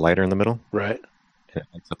got a little lighter in the middle. Right. And it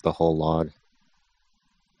lights up the whole log.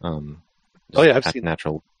 I've seen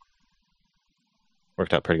natural.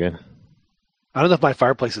 Worked out pretty good. I don't know if my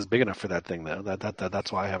fireplace is big enough for that thing though.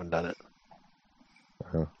 That's why I haven't done it.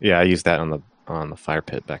 Yeah, I used that on the fire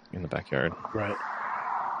pit back in the backyard. Right.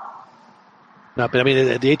 No, but I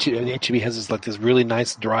mean the HEB has this really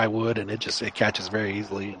nice dry wood, and it catches very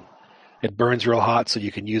easily. And it burns real hot, so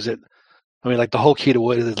you can use it. I mean, like the whole key to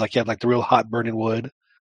wood is like you have like the real hot burning wood,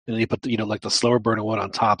 and then you put like the slower burning wood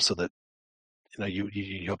on top, so that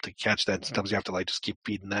you hope to catch that. Sometimes you have to like just keep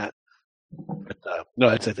feeding that. But no,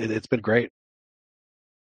 it's been great.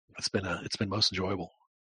 It's been most enjoyable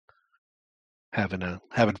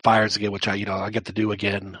having fires again, which I get to do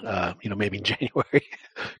again. Maybe in January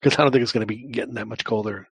because I don't think it's going to be getting that much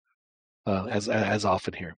colder as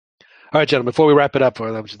often here. All right, gentlemen. Before we wrap it up,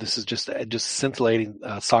 this is just scintillating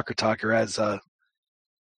soccer talker as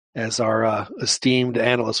our esteemed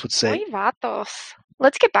analyst would say. Muy vatos.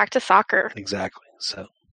 Let's get back to soccer. Exactly. So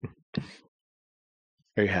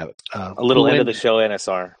there you have it. A little end of the show,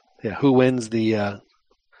 NSR. Yeah. Who wins the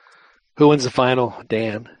final?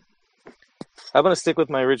 Dan. I'm going to stick with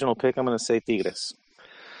my original pick. I'm going to say Tigres.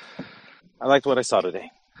 I liked what I saw today.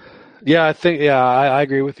 Yeah, I think. Yeah, I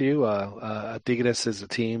agree with you. Tigres is a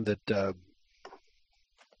team that. I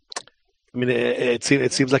mean, it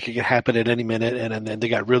seems like it could happen at any minute, and then they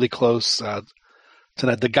got really close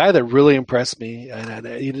tonight. The guy that really impressed me, and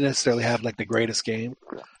he didn't necessarily have like the greatest game,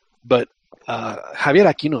 but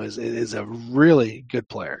Javier Aquino is a really good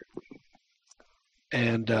player,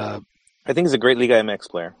 and I think he's a great Liga MX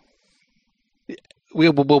player.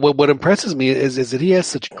 What impresses me is that he has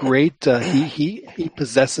such great. He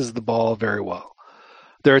possesses the ball very well.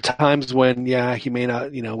 There are times when he may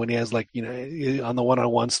not, when he has like on the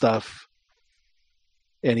one-on-one stuff,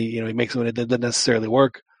 and he makes it when it doesn't necessarily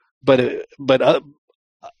work. But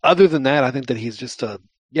other than that, I think that he's just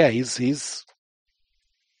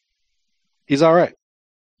he's all right.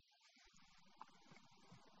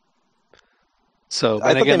 So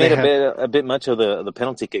I thought they made a bit much of the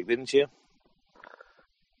penalty kick, didn't you?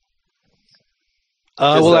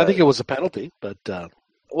 I think it was a penalty, but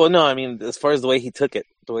well, no, I mean as far as the way he took it,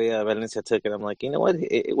 the way Valencia took it, I'm like, you know what,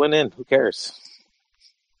 it went in. Who cares?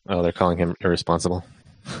 Oh, they're calling him irresponsible.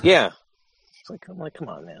 Yeah, I'm like, come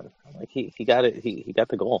on, man. I'm like he got it. He got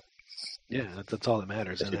the goal. Yeah, that's all that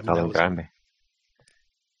matters. And that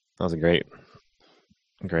was a great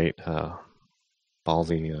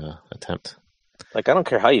ballsy attempt. Like I don't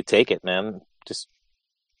care how you take it, man. Just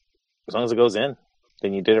as long as it goes in,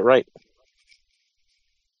 then you did it right.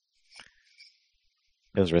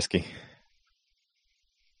 It was risky,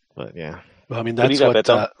 but yeah. Well, I mean, that's what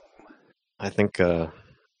I think.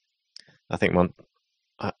 I think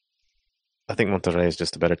Monterrey is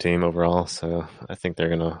just a better team overall, so I think they're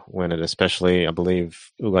gonna win it. Especially, I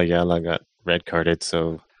believe Ulayala got red carded,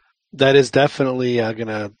 so that is definitely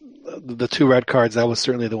gonna the 2 red cards. That was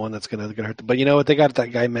certainly the one that's gonna hurt. But you know what? They got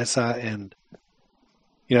that guy Mesa, and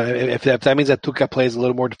if that means that Tuca plays a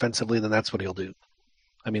little more defensively, then that's what he'll do.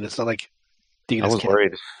 I mean, it's not like. I was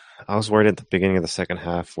worried. I was worried at the beginning of the second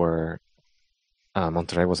half where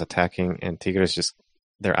Monterrey was attacking and Tigres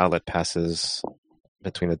their outlet passes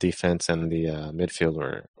between the defense and the midfield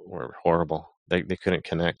were horrible. They couldn't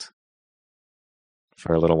connect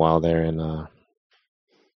for a little while there, and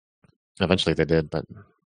eventually they did, but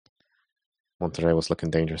Monterrey was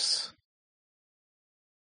looking dangerous.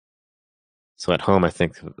 So at home, I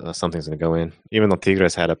think something's going to go in. Even though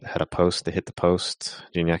Tigres had a post, they hit the post.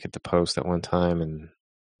 Gignac hit the post at one time, and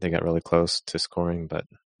they got really close to scoring. But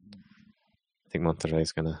I think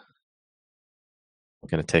Monterrey's going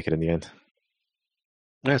to take it in the end.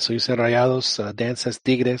 Yeah. So you said Rayados. Dan says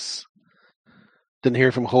Tigres. Didn't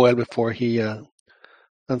hear from Joel before he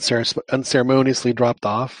unceremoniously dropped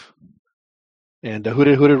off. And who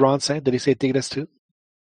did Ron say? Did he say Tigres too?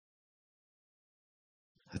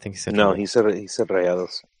 I think he said no. He said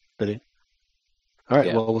Rayados. Did he? All right.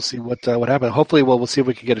 Yeah. Well, we'll see what happened. Hopefully, we'll see if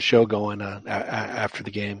we can get a show going after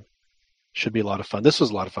the game. Should be a lot of fun. This was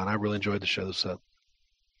a lot of fun. I really enjoyed the show. So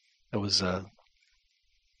it was a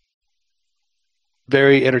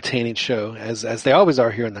very entertaining show, as they always are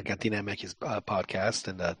here in the CantinaMX podcast.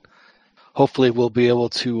 And hopefully, we'll be able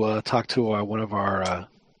to talk to one of our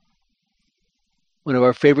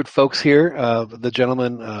favorite folks here. The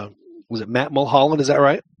gentleman. Was it Matt Mulholland? Is that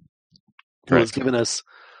right? Who has given us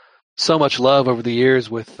so much love over the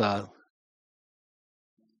years with our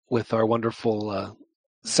wonderful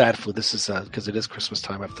Sad Flute. This is because it is Christmas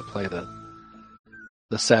time. I have to play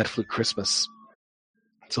the Sad Flute Christmas.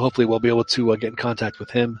 So hopefully we'll be able to get in contact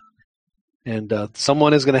with him, and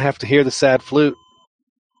someone is going to have to hear the Sad Flute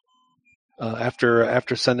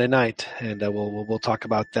after Sunday night, and we'll talk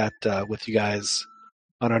about that with you guys.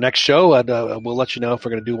 On our next show, and we'll let you know if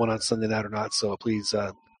we're going to do one on Sunday night or not. So please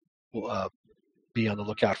be on the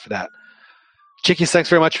lookout for that. Chiquis, thanks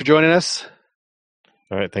very much for joining us.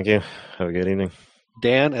 All right, thank you. Have a good evening.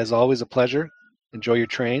 Dan, as always, a pleasure. Enjoy your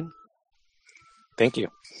train. Thank you.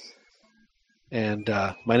 And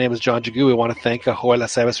my name is John Jagu. We want to thank Joel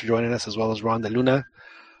Aceves for joining us, as well as Ron De Luna,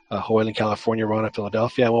 Joel in California, Ron in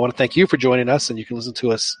Philadelphia. And we want to thank you for joining us, and you can listen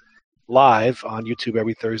to us live on YouTube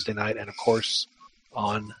every Thursday night, and, of course,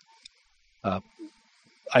 on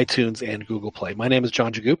iTunes and Google Play. My name is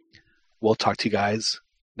John Jagu. We'll talk to you guys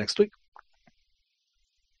next week.